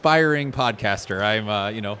a aspiring podcaster. I'm,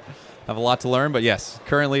 have a lot to learn, but yes,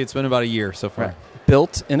 currently it's been about a year so far. Right.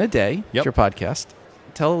 Built in a Day, yep. Your podcast.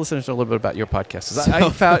 Tell the listeners a little bit about your podcast.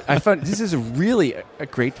 I found this is really a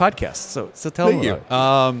great podcast. So tell them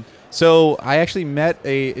about it. So I actually met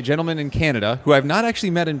a gentleman in Canada who I've not actually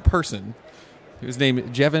met in person. He was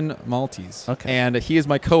named Jevin Maltese. Okay. And he is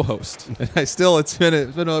my co-host. And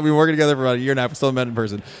we've been working together for about a year and a half. We still haven't met in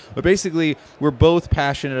person. But basically, we're both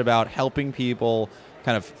passionate about helping people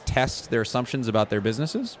kind of test their assumptions about their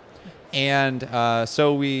businesses. And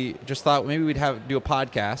so we just thought maybe we'd do a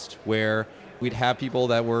podcast where we'd have people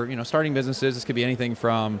that were, starting businesses. This could be anything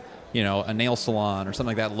from a nail salon or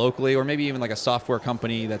something like that locally, or maybe even like a software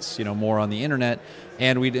company that's, more on the internet.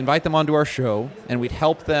 And we'd invite them onto our show, and we'd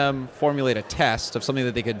help them formulate a test of something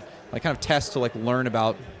that they could like kind of test to like learn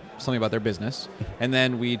about something about their business. And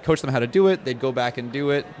then we'd coach them how to do it. They'd go back and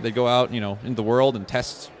do it. They'd go out, into the world and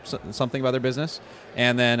test something about their business.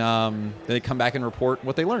 And then they'd come back and report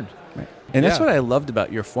what they learned. Right. And that's what I loved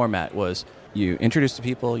about your format was you introduced the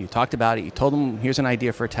people, you talked about it, you told them, here's an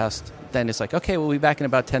idea for a test. Then it's like, okay, we'll be back in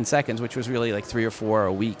about 10 seconds, which was really like 3 or 4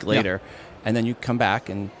 a week later. Yeah. And then you come back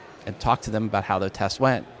and talk to them about how the test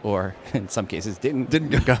went, or in some cases didn't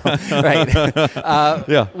go.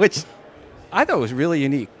 Right. Which I thought was really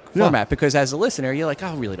unique format, because as a listener, you're like,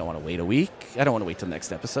 I really don't want to wait a week. I don't want to wait till the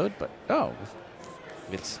next episode. But,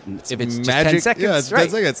 if it's just magic, 10 seconds. It's 10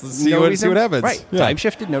 seconds. Let's see what happens. Right. Yeah. Time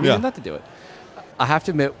shifted, no reason not to do it. I have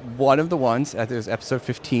to admit, one of the ones, I think it was episode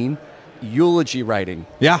 15, eulogy writing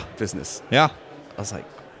business. Yeah. I was like,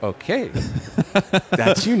 okay,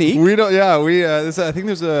 that's unique. We don't. Yeah, I think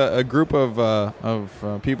there's a group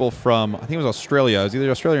of people from, I think it was Australia. It was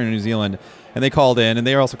either Australia or New Zealand, and they called in, and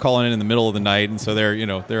they were also calling in the middle of the night, and so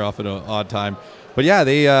they're off at an odd time. But yeah,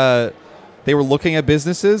 they were looking at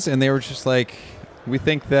businesses, and they were just like, we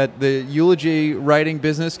think that the eulogy writing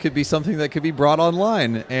business could be something that could be brought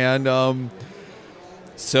online, and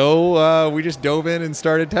so we just dove in and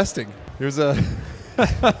started testing. There's a we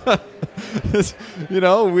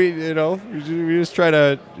just try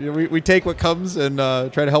to we take what comes and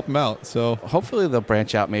try to help them out. So hopefully they'll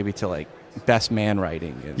branch out maybe to like best man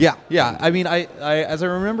writing. Yeah. I mean, I as I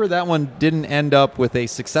remember, that one didn't end up with a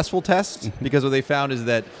successful test because what they found is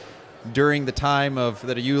that during the time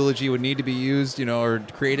that a eulogy would need to be used, or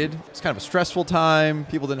created, it's kind of a stressful time.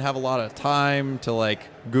 People didn't have a lot of time to like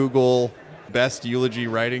Google best eulogy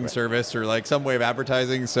writing service or like some way of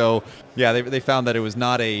advertising. So yeah, they found that it was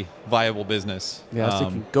not a viable business. Yeah, I was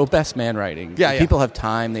thinking, go best man writing. Yeah, people have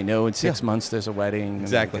time. They know in 6 months there's a wedding.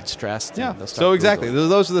 Exactly. And they get stressed. Yeah. So exactly,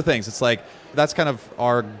 those are the things. It's like that's kind of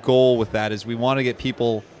our goal with that is we want to get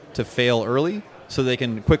people to fail early so they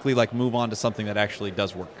can quickly like move on to something that actually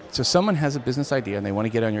does work. So someone has a business idea and they want to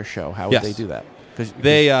get on your show. How would they do that?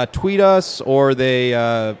 They tweet us, or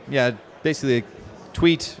they basically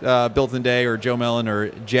tweet Built in the Day or Joe Mellin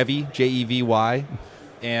or Jevy, Jevy.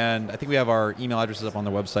 And I think we have our email addresses up on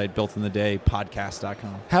the website,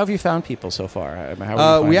 builtinthe.day.podcast.com. How have you found people so far? This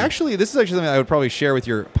is actually something I would probably share with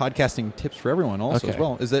your podcasting tips for everyone also as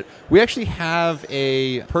well, is that we actually have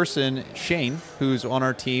a person, Shane, who's on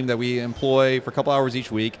our team that we employ for a couple hours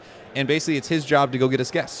each week. And basically it's his job to go get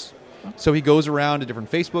us guests. So he goes around to different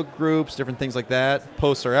Facebook groups, different things like that,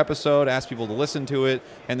 posts our episode, asks people to listen to it,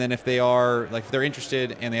 and then if they're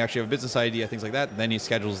interested and they actually have a business idea, things like that, then he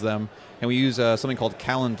schedules them. And we use something called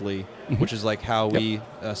Calendly, which is like how we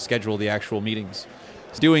schedule the actual meetings.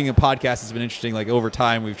 So doing a podcast has been interesting. Like over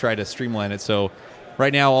time, we've tried to streamline it. So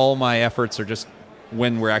right now, all my efforts are just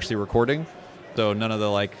when we're actually recording. So none of the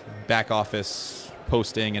like back office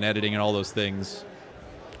posting and editing and all those things.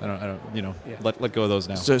 I don't let go of those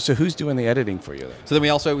now. So who's doing the editing for you then? So then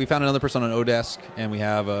we found another person on Odesk, and we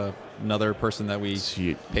have another person that we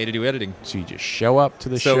pay to do editing. So you just show up to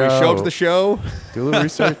the show. So we show up to the show, do a little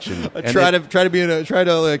research, and try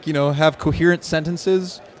to have coherent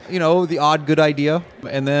sentences. The odd good idea,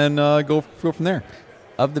 and then go from there.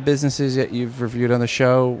 Of the businesses that you've reviewed on the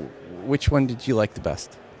show, which one did you like the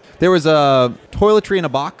best? There was a toiletry in a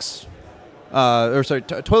box.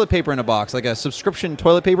 Toilet paper in a box, like a subscription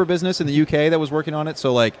toilet paper business in the UK that was working on it.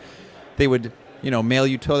 So like they would, mail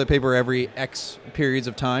you toilet paper every X periods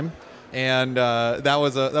of time. And that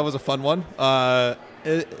was a fun one.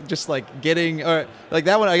 Just like getting, like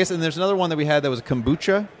that one, I guess. And there's another one that we had that was a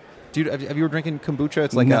kombucha. Dude, have you ever drinking kombucha?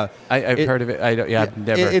 It's like I've heard of it. I've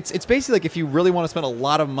never. It's basically like if you really want to spend a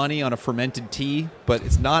lot of money on a fermented tea, but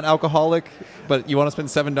it's not alcoholic, but you want to spend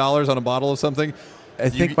 $7 on a bottle of something. I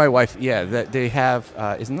think my wife, that they have,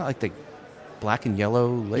 isn't that like the black and yellow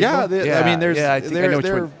label? Yeah, I mean,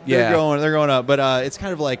 they're going up, but it's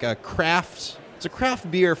kind of like it's a craft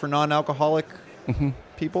beer for non-alcoholic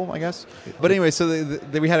people, I guess. But anyway, so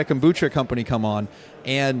we had a kombucha company come on,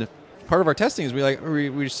 and part of our testing is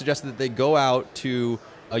we suggested that they go out to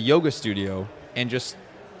a yoga studio and just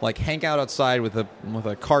like hang out outside with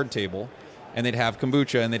a card table, and they'd have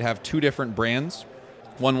kombucha, and they'd have 2 different brands.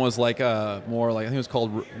 One was like more like, I think it was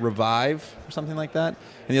called Revive or something like that,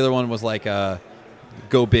 and the other one was like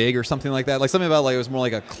Go Big or something like that. Like something about like it was more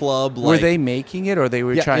like a club. Were they making it, or they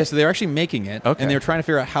were trying? Yeah, so they were actually making it, and they were trying to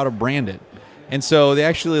figure out how to brand it. And so they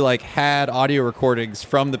actually like had audio recordings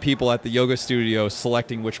from the people at the yoga studio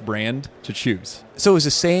selecting which brand to choose. So it was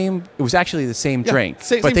the same. It was actually the same drink, but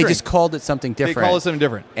same they drink. just called it something different. They called it something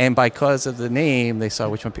different. And because of the name, they saw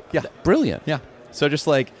which one. Yeah. Brilliant. Yeah. So just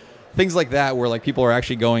like things like that, where like people are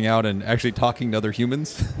actually going out and actually talking to other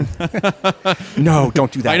humans. No,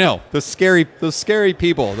 don't do that. I know those scary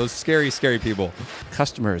people, those scary people.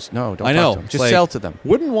 Customers, no, don't. I talk know. to them. Just like, sell to them.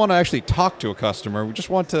 Wouldn't want to actually talk to a customer. We just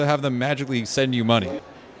want to have them magically send you money.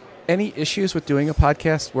 Any issues with doing a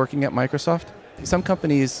podcast working at Microsoft? Some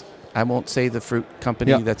companies, I won't say the fruit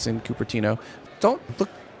company that's in Cupertino, don't look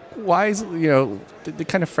wise. You know, they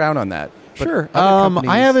kind of frown on that. But sure. other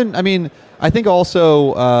I haven't. I mean, I think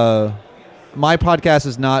also my podcast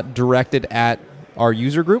is not directed at our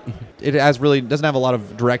user group. It doesn't have a lot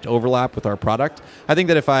of direct overlap with our product. I think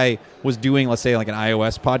that if I was doing, let's say, like an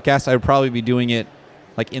iOS podcast, I would probably be doing it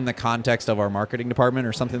like in the context of our marketing department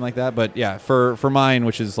or something like that. But yeah, for mine,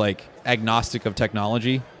 which is like agnostic of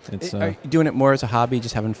technology, it's Are you doing it more as a hobby,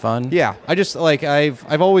 just having fun? yeah. I just like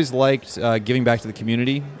I've always liked giving back to the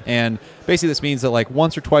community, and basically this means that like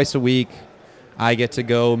once or twice a week, I get to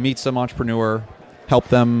go meet some entrepreneur, help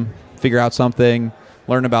them figure out something,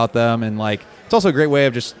 learn about them, and like it's also a great way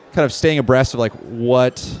of just kind of staying abreast of like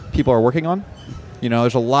what people are working on. You know,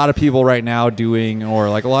 there's a lot of people right now doing, or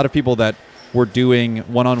like a lot of people that were doing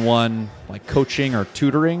one-on-one like coaching or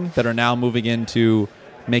tutoring that are now moving into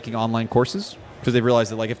making online courses, because they've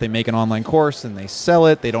realized that like if they make an online course and they sell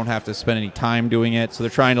it, they don't have to spend any time doing it. So they're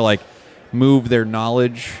trying to like move their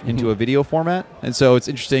knowledge into a video format. And so it's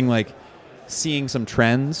interesting like seeing some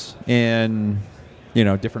trends in, you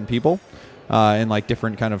know, different people and like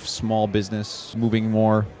different kind of small business moving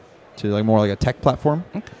more to like more like a tech platform.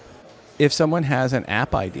 Okay. If someone has an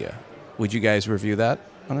app idea, would you guys review that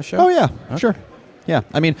on a show? Oh yeah, Okay. sure. Yeah.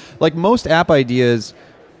 I mean, like most app ideas,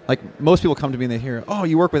 like most people come to me and they hear, "Oh,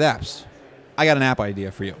 you work with apps. I got an app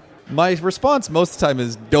idea for you." My response most of the time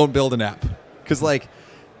is don't build an app. Because like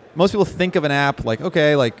most people think of an app like,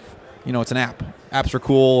 okay, like, you know, it's an app. Apps are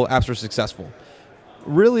cool. Apps are successful.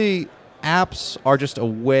 Really, apps are just a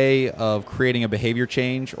way of creating a behavior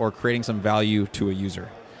change or creating some value to a user.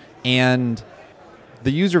 And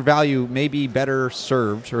the user value may be better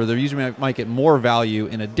served, or the user might get more value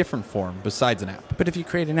in a different form besides an app. But if you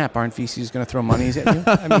create an app, aren't VCs going to throw monies at you?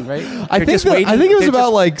 I mean, right? I think it was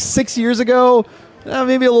about like 6 years ago,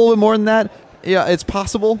 maybe a little bit more than that. Yeah, it's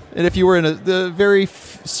possible. And if you were in the very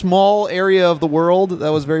small area of the world, that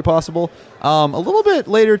was very possible. A little bit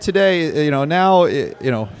later today, you know, now,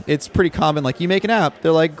 it's pretty common. Like you make an app,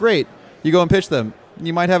 they're like, great. You go and pitch them.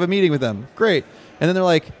 You might have a meeting with them. Great. And then they're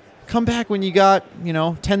like, come back when you got,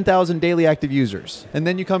 10,000 daily active users. And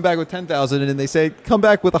then you come back with 10,000 and then they say, come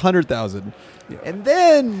back with 100,000. And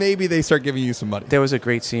then maybe they start giving you some money. There was a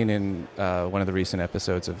great scene in one of the recent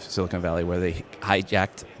episodes of Silicon Valley where they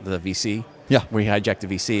hijacked the VC. Yeah. Where he hijacked the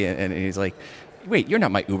VC and he's like, wait, you're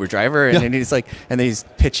not my Uber driver. And then he's like, and then he's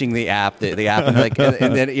pitching the app, and like,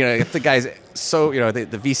 and then, if the guy's so, the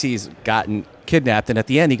VC's gotten kidnapped. And at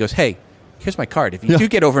the end he goes, hey, here's my card. If you do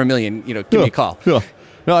get over $1 million, give me a call. Yeah.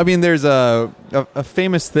 No, I mean, there's a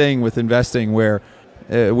famous thing with investing where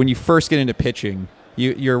when you first get into pitching,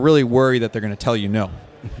 you're really worried that they're going to tell you no.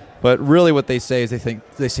 But really what they say is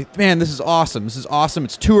they say, man, this is awesome. This is awesome.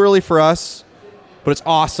 It's too early for us, but it's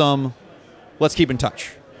awesome. Let's keep in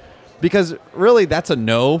touch. Because really that's a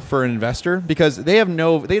no for an investor, because they have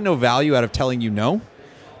no value out of telling you no.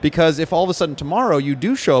 Because if all of a sudden tomorrow you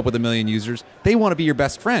do show up with 1 million users, they want to be your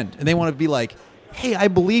best friend. And they want to be like, hey, I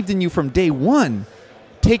believed in you from day one.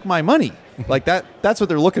 Take my money. Like that's what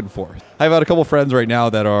they're looking for. I've had a couple friends right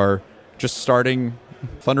now that are just starting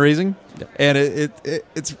fundraising, and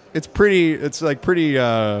it's pretty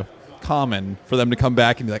common for them to come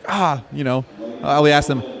back and be like, I'll ask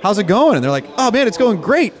them, how's it going? And they're like, oh man, it's going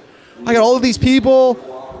great. I got all of these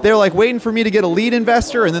people. They're like waiting for me to get a lead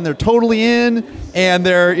investor, and then they're totally in, and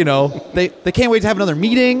they're, they can't wait to have another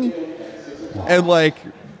meeting. And like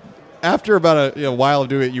after about a while of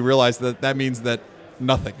doing it, you realize that means that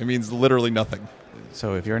nothing. It means literally nothing.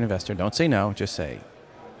 So if you're an investor, don't say no. Just say,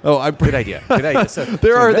 "Oh, good idea. Good idea." So,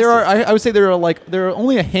 there are. I would say there are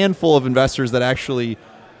only a handful of investors that actually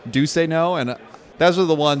do say no, and those are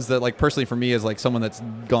the ones that, like, personally for me, as like someone that's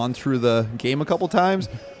gone through the game a couple times,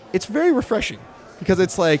 it's very refreshing because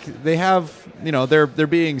it's like they have, they're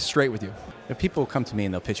being straight with you. If people come to me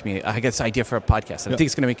and they'll pitch me, I got this idea for a podcast, and I think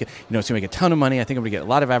it's going to make it's going to make a ton of money. I think I'm going to get a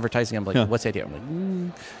lot of advertising. I'm like, what's the idea? I'm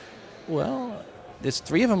like, well, there's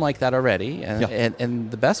 3 of them like that already,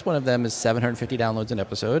 and the best one of them is 750 downloads an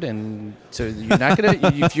episode, and so you're not going to,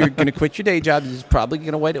 if you're going to quit your day job, you're probably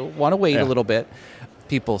going to want to wait a little bit.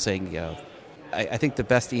 People saying, I think the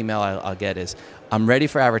best email I'll get is, I'm ready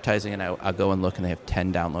for advertising, and I'll go and look, and they have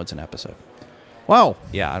 10 downloads an episode. Wow.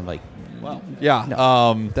 Yeah, I'm like, wow. Yeah.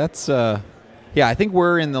 No. That's I think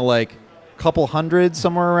we're in the like couple hundred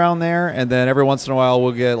somewhere around there, and then every once in a while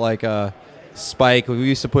we'll get like a spike. We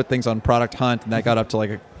used to put things on Product Hunt, and that got up to like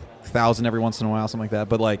 1,000 every once in a while, something like that.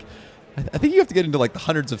 But like, I think you have to get into like the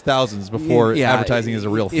hundreds of thousands before advertising is a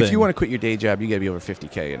real thing. If you want to quit your day job, you got to be over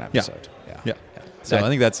 50K an episode. Yeah. So I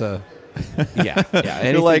think that's a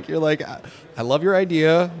yeah. You're like, I love your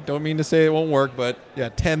idea. Don't mean to say it won't work, but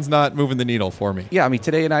 10's not moving the needle for me. Yeah, I mean,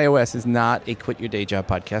 Today in iOS is not a quit your day job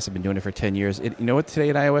podcast. I've been doing it for 10 years. You know what Today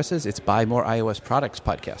in iOS is? It's buy more iOS products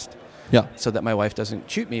podcast. Yeah. So that my wife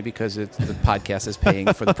doesn't shoot me because the podcast is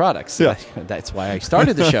paying for the products. Yeah. That's why I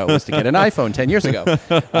started the show, was to get an iPhone 10 years ago.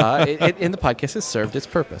 And the podcast has served its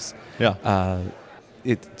purpose. Yeah.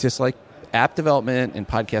 It's just like app development and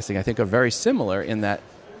podcasting, I think, are very similar in that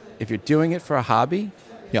if you're doing it for a hobby,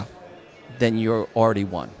 then you're already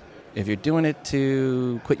won. If you're doing it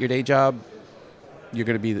to quit your day job, you're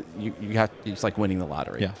going to be it's like winning the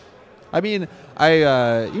lottery. Yeah. I mean,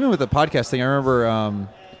 I even with the podcast thing, I remember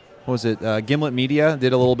what was it? Gimlet Media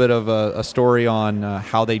did a little bit of a story on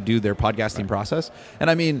how they do their podcasting process, and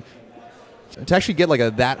I mean, to actually get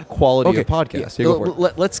like that quality of podcast.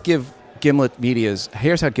 Yeah. Let's give Gimlet Media's.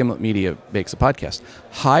 Here's how Gimlet Media makes a podcast: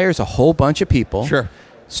 hires a whole bunch of people,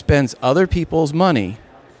 spends other people's money,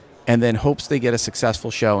 and then hopes they get a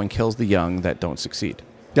successful show and kills the young that don't succeed.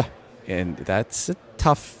 Yeah, and that's a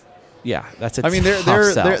tough. Yeah, that's a. I mean, tough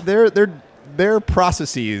sell. Their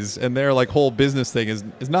processes and their like whole business thing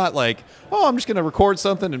is not like, oh, I'm just going to record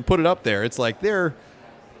something and put it up there. It's like they're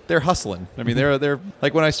hustling. I mean, they're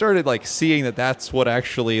like, when I started like seeing that that's what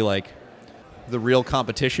actually like the real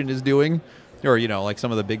competition is doing, or like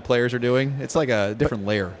some of the big players are doing. It's like a different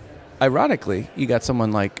layer. Ironically, you got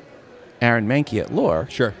someone like Aaron Mahnke at Lore,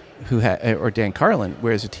 who or Dan Carlin,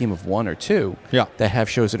 whereas a team of one or two that have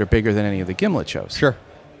shows that are bigger than any of the Gimlet shows. Sure,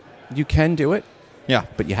 you can do it. Yeah,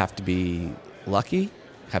 but you have to be lucky,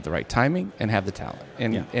 have the right timing, and have the talent,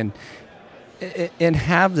 and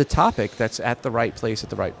have the topic that's at the right place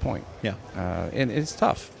at the right point. Yeah, and it's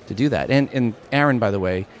tough to do that. And Aaron, by the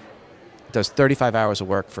way, does 35 hours of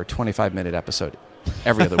work for a 25-minute episode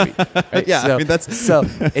every other week. Right? Yeah, so, I mean that's so.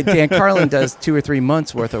 Dan Carlin does 2 or 3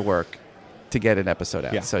 months worth of work to get an episode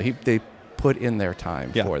out. Yeah. So they put in their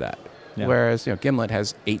time for that. Yeah. Whereas Gimlet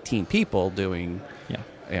has 18 people doing.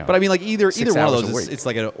 But I mean, like either one of those, it's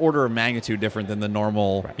like an order of magnitude different than the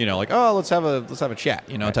normal, like, oh, let's have a chat,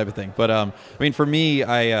 type of thing. But I mean, for me,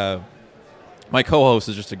 my co-host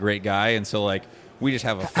is just a great guy, and so like we just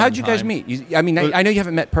have a fun How'd you guys meet? I mean, I know you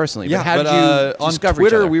haven't met personally, but how did you on discover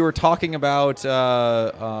Twitter? each other? We were talking about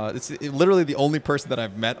it's literally the only person that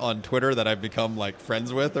I've met on Twitter that I've become like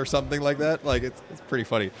friends with or something like that. Like it's pretty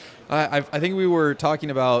funny. I think we were talking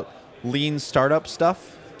about lean startup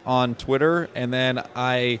stuff on Twitter, and then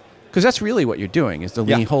because that's really what you're doing is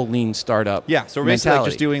the whole lean startup. Yeah, so we're basically like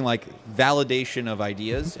just doing like validation of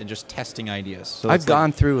ideas and just testing ideas. So I've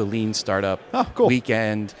gone through a lean startup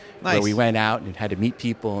weekend where we went out and had to meet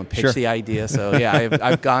people and pitch the idea. So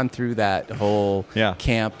I've gone through that whole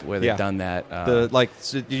camp where they've done that.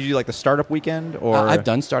 So did you do like the startup weekend or? I've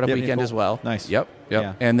done startup weekend as well. Nice. Yep.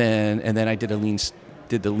 Yeah. And then I did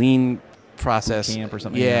the lean process camp or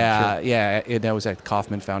something. And that was at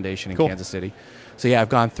Kauffman Foundation in Kansas City. So I've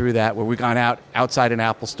gone through that where we've gone outside an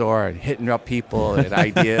Apple store and hitting up people and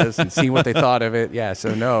ideas and seeing what they thought of it. Yeah,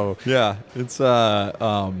 so no. Yeah, it's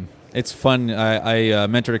fun. I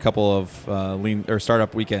mentored a couple of lean or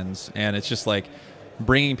startup weekends, and it's just like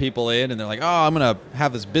bringing people in, and they're like, "Oh, I'm gonna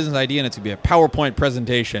have this business idea, and it's gonna be a PowerPoint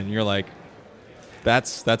presentation." And you're like,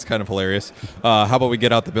 That's kind of hilarious. How about we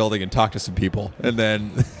get out the building and talk to some people, and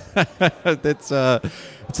then it's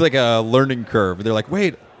like a learning curve. They're like,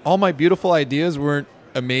 wait, all my beautiful ideas weren't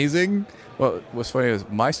amazing. Well, what's funny was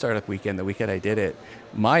my startup weekend, the weekend I did it,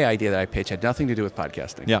 my idea that I pitched had nothing to do with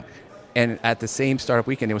podcasting. Yeah. And at the same startup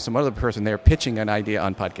weekend, there was some other person there pitching an idea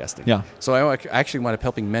on podcasting. Yeah. So I actually wound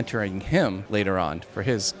up mentoring him later on for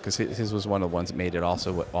because his was one of the ones that made it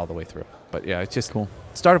also all the way through. But yeah, it's just cool.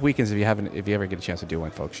 Startup weekends, if you ever get a chance to do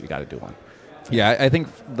one, folks, you got to do one. Yeah, I think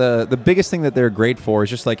the biggest thing that they're great for is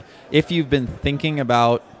just like if you've been thinking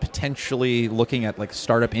about potentially looking at like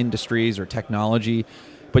startup industries or technology,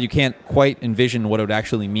 but you can't quite envision what it would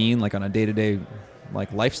actually mean like on a day-to-day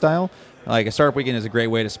like lifestyle. Like a startup weekend is a great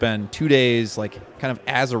way to spend 2 days like kind of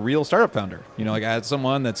as a real startup founder. Like as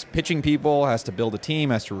someone that's pitching people, has to build a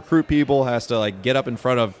team, has to recruit people, has to like get up in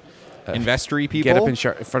front of investory people. Get up in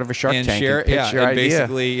front of a Shark Tank and pitch your and idea.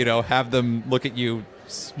 basically, have them look at you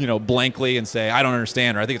blankly and say, I don't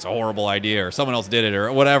understand, or I think it's a horrible idea, or someone else did it,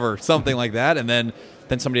 or whatever, something like that. And then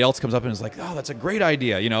somebody else comes up and is like, oh, that's a great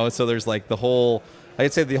idea. So there's like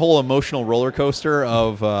I'd say the whole emotional roller coaster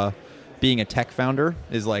of being a tech founder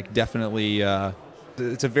is like definitely,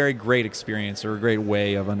 it's a very great experience, or a great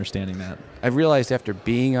way of understanding that. I realized after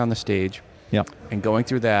being on the stage and going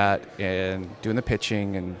through that and doing the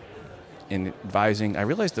pitching and advising, I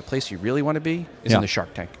realized the place you really want to be is in the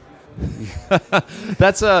Shark Tank.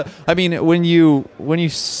 That's when you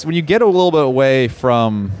get a little bit away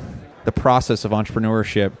from the process of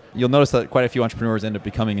entrepreneurship, you'll notice that quite a few entrepreneurs end up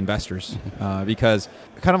becoming investors because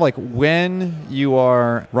kind of like when you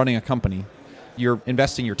are running a company, you're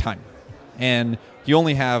investing your time and you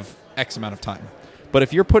only have X amount of time. But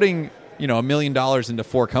if you're putting, $1 million into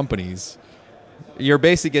 4 companies, you're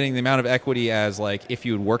basically getting the amount of equity as like if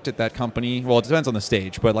you had worked at that company. Well, it depends on the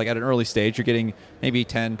stage, but like at an early stage, you're getting maybe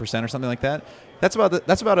 10% or something like that. That's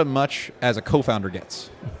about as much as a co-founder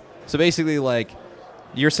gets. So basically, like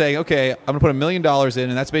you're saying, okay, I'm gonna put $1 million in,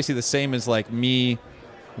 and that's basically the same as like me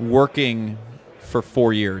working for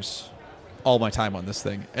 4 years, all my time on this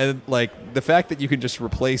thing. And like the fact that you can just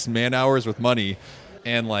replace man hours with money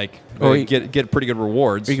and like get pretty good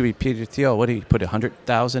rewards. You could be Peter Thiel. What do you put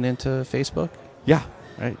 100,000 into Facebook? Yeah,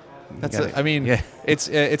 right.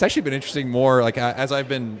 It's actually been interesting more like as I've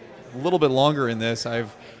been a little bit longer in this,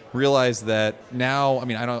 I've realized that now. I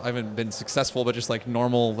haven't been successful, but just like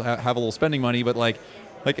normal, have a little spending money. But like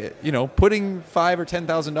putting $5,000 or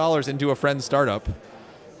 $10,000 into a friend's startup,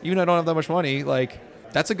 even though I don't have that much money, like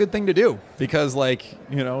that's a good thing to do because like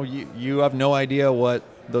you have no idea what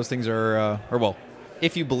those things are,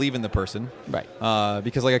 if you believe in the person, right?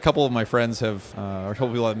 Because like a couple of my friends have, or a couple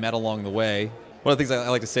people I've met along the way. One of the things I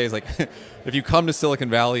like to say is like, if you come to Silicon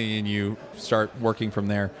Valley and you start working from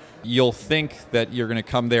there, you'll think that you're going to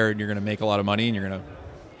come there and you're going to make a lot of money and you're going to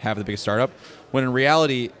have the biggest startup. When in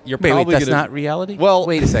reality, you're probably that's not reality. Well,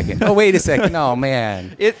 wait a second. Wait a second. No,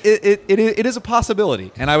 man. It is a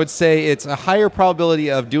possibility, and I would say it's a higher probability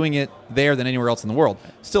of doing it there than anywhere else in the world.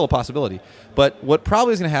 Still a possibility, but what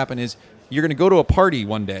probably is going to happen is you're going to go to a party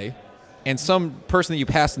one day, and some person that you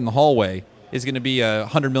passed in the hallway is going to be a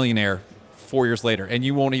 100 millionaire 4 years later, and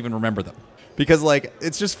you won't even remember them. Because, like,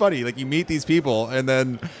 it's just funny. Like, you meet these people, and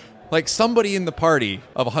then, like, somebody in the party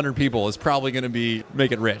of 100 people is probably going to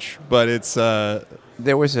make it rich. But it's... I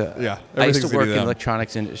used to work in the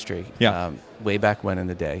electronics industry way back when in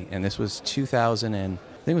the day, and this was 2000 and...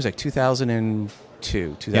 I think it was like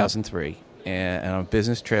 2002, 2003, and on a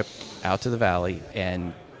business trip out to the Valley,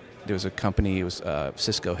 and there was a company, it was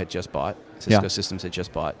Cisco Systems had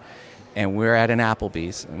just bought, and we're at an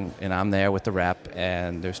Applebee's, and I'm there with the rep,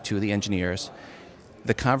 and there's 2 of the engineers.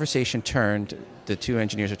 The conversation turned, the 2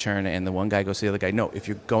 engineers are turned, and the one guy goes to the other guy, no, if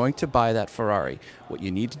you're going to buy that Ferrari, what you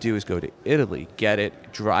need to do is go to Italy, get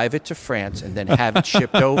it, drive it to France, and then have it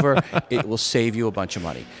shipped over. It will save you a bunch of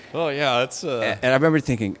money. Oh, yeah, that's... And I remember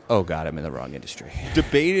thinking, oh, God, I'm in the wrong industry.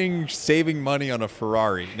 Debating saving money on a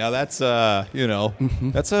Ferrari. Now, that's,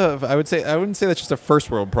 that's I wouldn't say that's just a first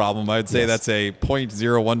world problem. I would say that's a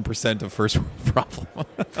 0.01% of first world problem.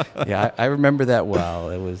 Yeah, I remember that well.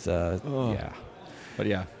 It was, yeah. But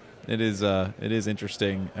yeah, it is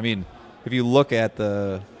interesting. I mean, if you look at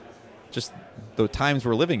the times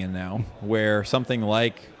we're living in now, where something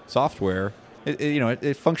like software,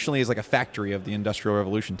 it functionally is like a factory of the Industrial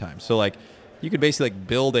Revolution time. So like, you could basically like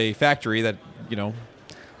build a factory that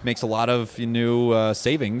makes a lot of new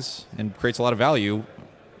savings and creates a lot of value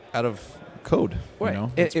out of code. Right.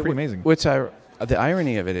 It's pretty amazing. The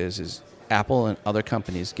irony of it is Apple and other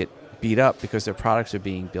companies get beat up because their products are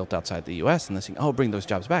being built outside the U.S. and they're saying, oh, bring those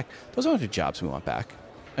jobs back. Those aren't the jobs we want back.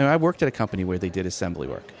 And I worked at a company where they did assembly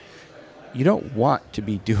work. You don't want to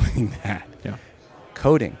be doing that. Yeah.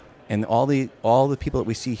 Coding and all the people that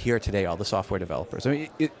we see here today, all the software developers. I mean,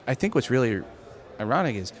 I think what's really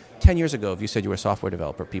ironic is 10 years ago, if you said you were a software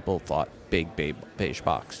developer, people thought big beige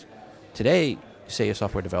box. Today, you say a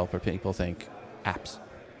software developer, people think apps.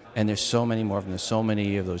 And there's so many more of them. There's so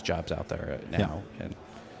many of those jobs out there now. Yeah. And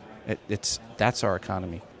that's our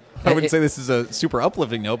economy. I wouldn't say this is a super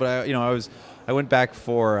uplifting note, but I went back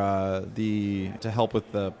to help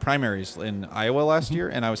with the primaries in Iowa last year,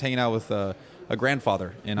 and I was hanging out with a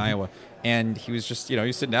grandfather in Iowa, and he was just he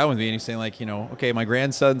was sitting down with me and he's saying like okay, my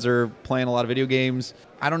grandsons are playing a lot of video games.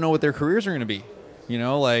 I don't know what their careers are going to be.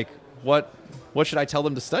 Like what should I tell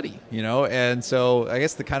them to study? And so I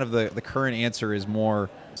guess the current answer is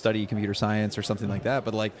more study computer science or something like that.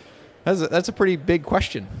 But like. That's a pretty big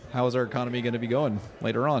question. How is our economy going to be going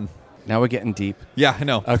later on? Now we're getting deep. Yeah, I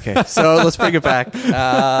know. Okay, so let's bring it back.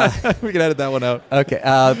 We can edit that one out. Okay,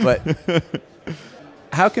 but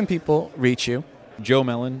How can people reach you? Joe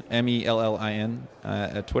Mellin, Mellin,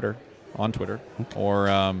 at Twitter, on Twitter. Okay. Or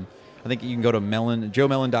I think you can go to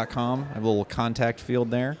joemellin.com. I have a little contact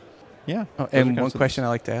field there. Yeah. Oh, and one question I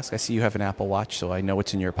like to ask, I see you have an Apple Watch, so I know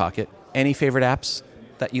what's in your pocket. Any favorite apps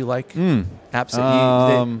that you like? Apps that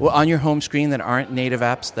on your home screen that aren't native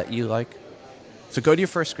apps that you like? So go to your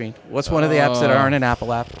first screen. What's one of the apps that aren't an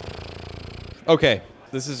Apple app? Okay.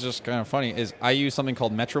 This is just kind of funny. Is I use something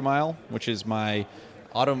called Metromile, which is my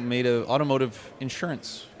automotive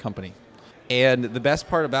insurance company. And the best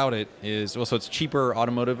part about it is, so it's cheaper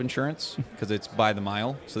automotive insurance because it's by the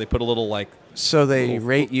mile. So they put a little So they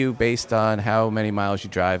rate you based on how many miles you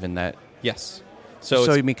drive in that? Yes.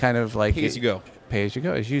 So you mean kind of like pay as you go. Pay as you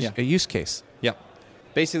go. A use case. Yeah.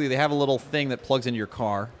 Basically, they have a little thing that plugs into your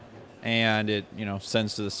car, and it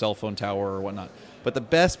sends to the cell phone tower or whatnot. But the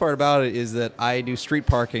best part about it is that I do street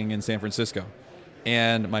parking in San Francisco,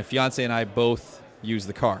 and my fiance and I both use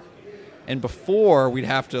the car. And before, we'd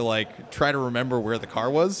have to try to remember where the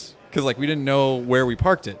car was because we didn't know where we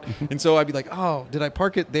parked it. And so I'd be like, oh, did I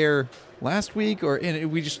park it there last week?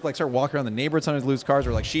 And we just start walking around the neighborhood, sometimes lose cars,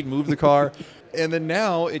 or she'd move the car. And then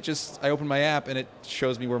now I open my app and it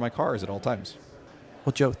shows me where my car is at all times.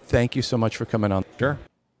 Well, Joe, thank you so much for coming on. Sure.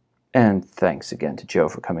 And thanks again to Joe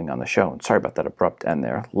for coming on the show. And sorry about that abrupt end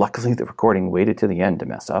there. Luckily, the recording waited to the end to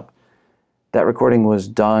mess up. That recording was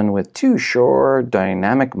done with two Shure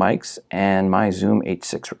dynamic mics and my Zoom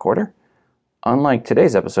H6 recorder. Unlike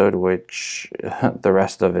today's episode, which the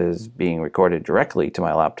rest of is being recorded directly to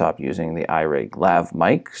my laptop using the iRig Lav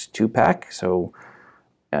mics 2-pack. So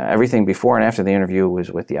everything before and after the interview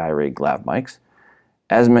was with the iRig Lav mics.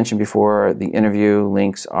 As mentioned before, the interview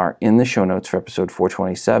links are in the show notes for episode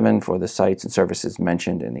 427 for the sites and services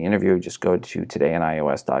mentioned in the interview. Just go to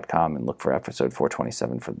todayinios.com and look for episode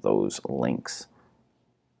 427 for those links.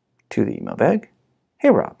 To the email bag. Hey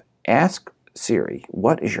Rob, ask Siri,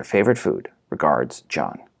 what is your favorite food? Regards,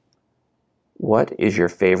 John. What is your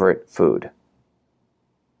favorite food?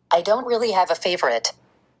 I don't really have a favorite.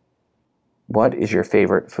 What is your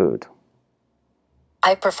favorite food?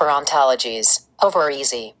 I prefer ontologies over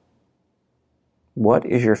easy. What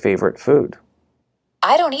is your favorite food?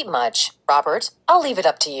 I don't eat much, Robert. I'll leave it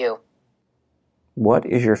up to you. What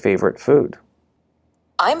is your favorite food?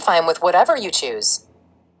 I'm fine with whatever you choose.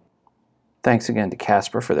 Thanks again to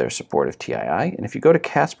Casper for their support of TII. And if you go to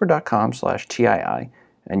casper.com/TII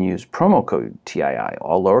and use promo code TII,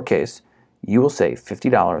 all lowercase, you will save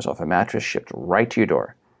 $50 off a mattress shipped right to your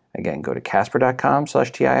door. Again, go to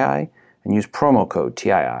casper.com/TII and use promo code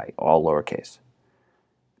TII, all lowercase.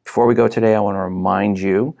 Before we go today, I want to remind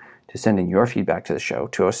you to send in your feedback to the show,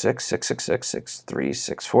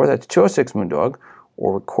 206-666-6364. That's 206-Moondog.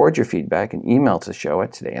 Or record your feedback and email to the show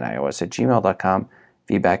at todayinios@gmail.com.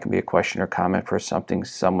 Feedback can be a question or comment for something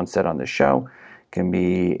someone said on the show. It can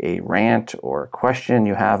be a rant or a question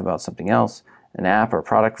you have about something else, an app or a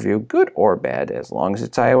product review, good or bad. As long as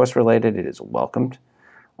it's iOS related, it is welcomed.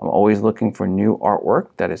 I'm always looking for new artwork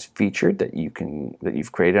that is featured that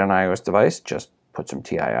you've created on an iOS device. Just put some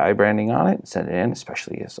TII branding on it and send it in,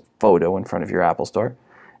 especially as a photo in front of your Apple Store.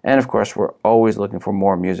 And of course, we're always looking for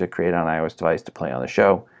more music created on an iOS device to play on the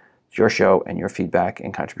show. It's your show, and your feedback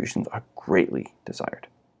and contributions are greatly desired.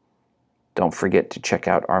 Don't forget to check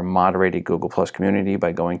out our moderated Google Plus community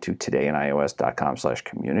by going to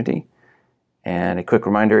todayinios.com/community. And a quick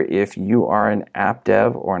reminder, if you are an app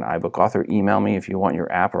dev or an iBook author, email me if you want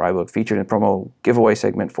your app or iBook featured in the promo giveaway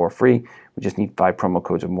segment for free. We just need 5 promo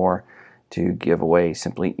codes or more to give away.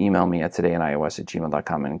 Simply email me at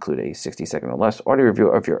todayinios@gmail.com and include a 60-second or less audio review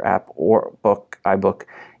of your app or book, iBook,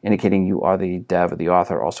 indicating you are the dev or the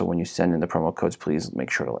author. Also, when you send in the promo codes, please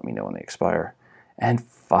make sure to let me know when they expire. And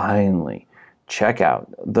finally, check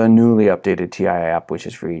out the newly updated TII app, which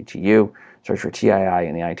is free to you. Search for TII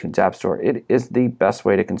in the iTunes App Store. It is the best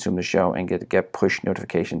way to consume the show and get push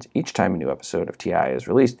notifications each time a new episode of TII is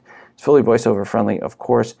released. It's fully voiceover friendly, of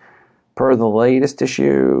course. Per the latest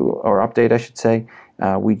issue, or update I should say,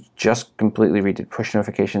 we just completely redid push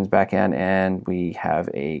notifications back end, and we have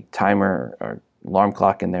a timer or alarm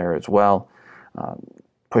clock in there as well.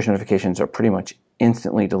 Push notifications are pretty much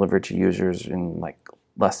instantly delivered to users in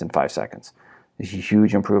less than 5 seconds. It's a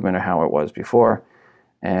huge improvement of how it was before.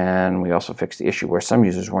 And we also fixed the issue where some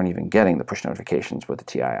users weren't even getting the push notifications with the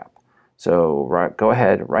TI app. So go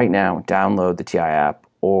ahead right now, download the TI app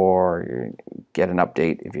or get an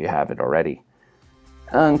update if you have it already.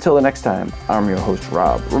 Until the next time, I'm your host,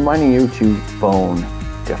 Rob, reminding you to phone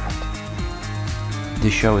different.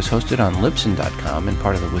 This show is hosted on Libsyn.com and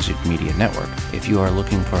part of the Wizard Media Network. If you are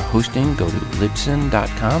looking for hosting, go to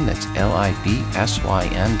Libsyn.com, that's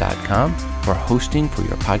Libsyn.com, for hosting for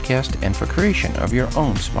your podcast and for creation of your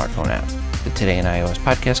own smartphone app. The Today in iOS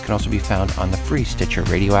podcast can also be found on the free Stitcher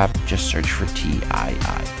radio app. Just search for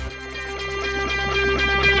TII.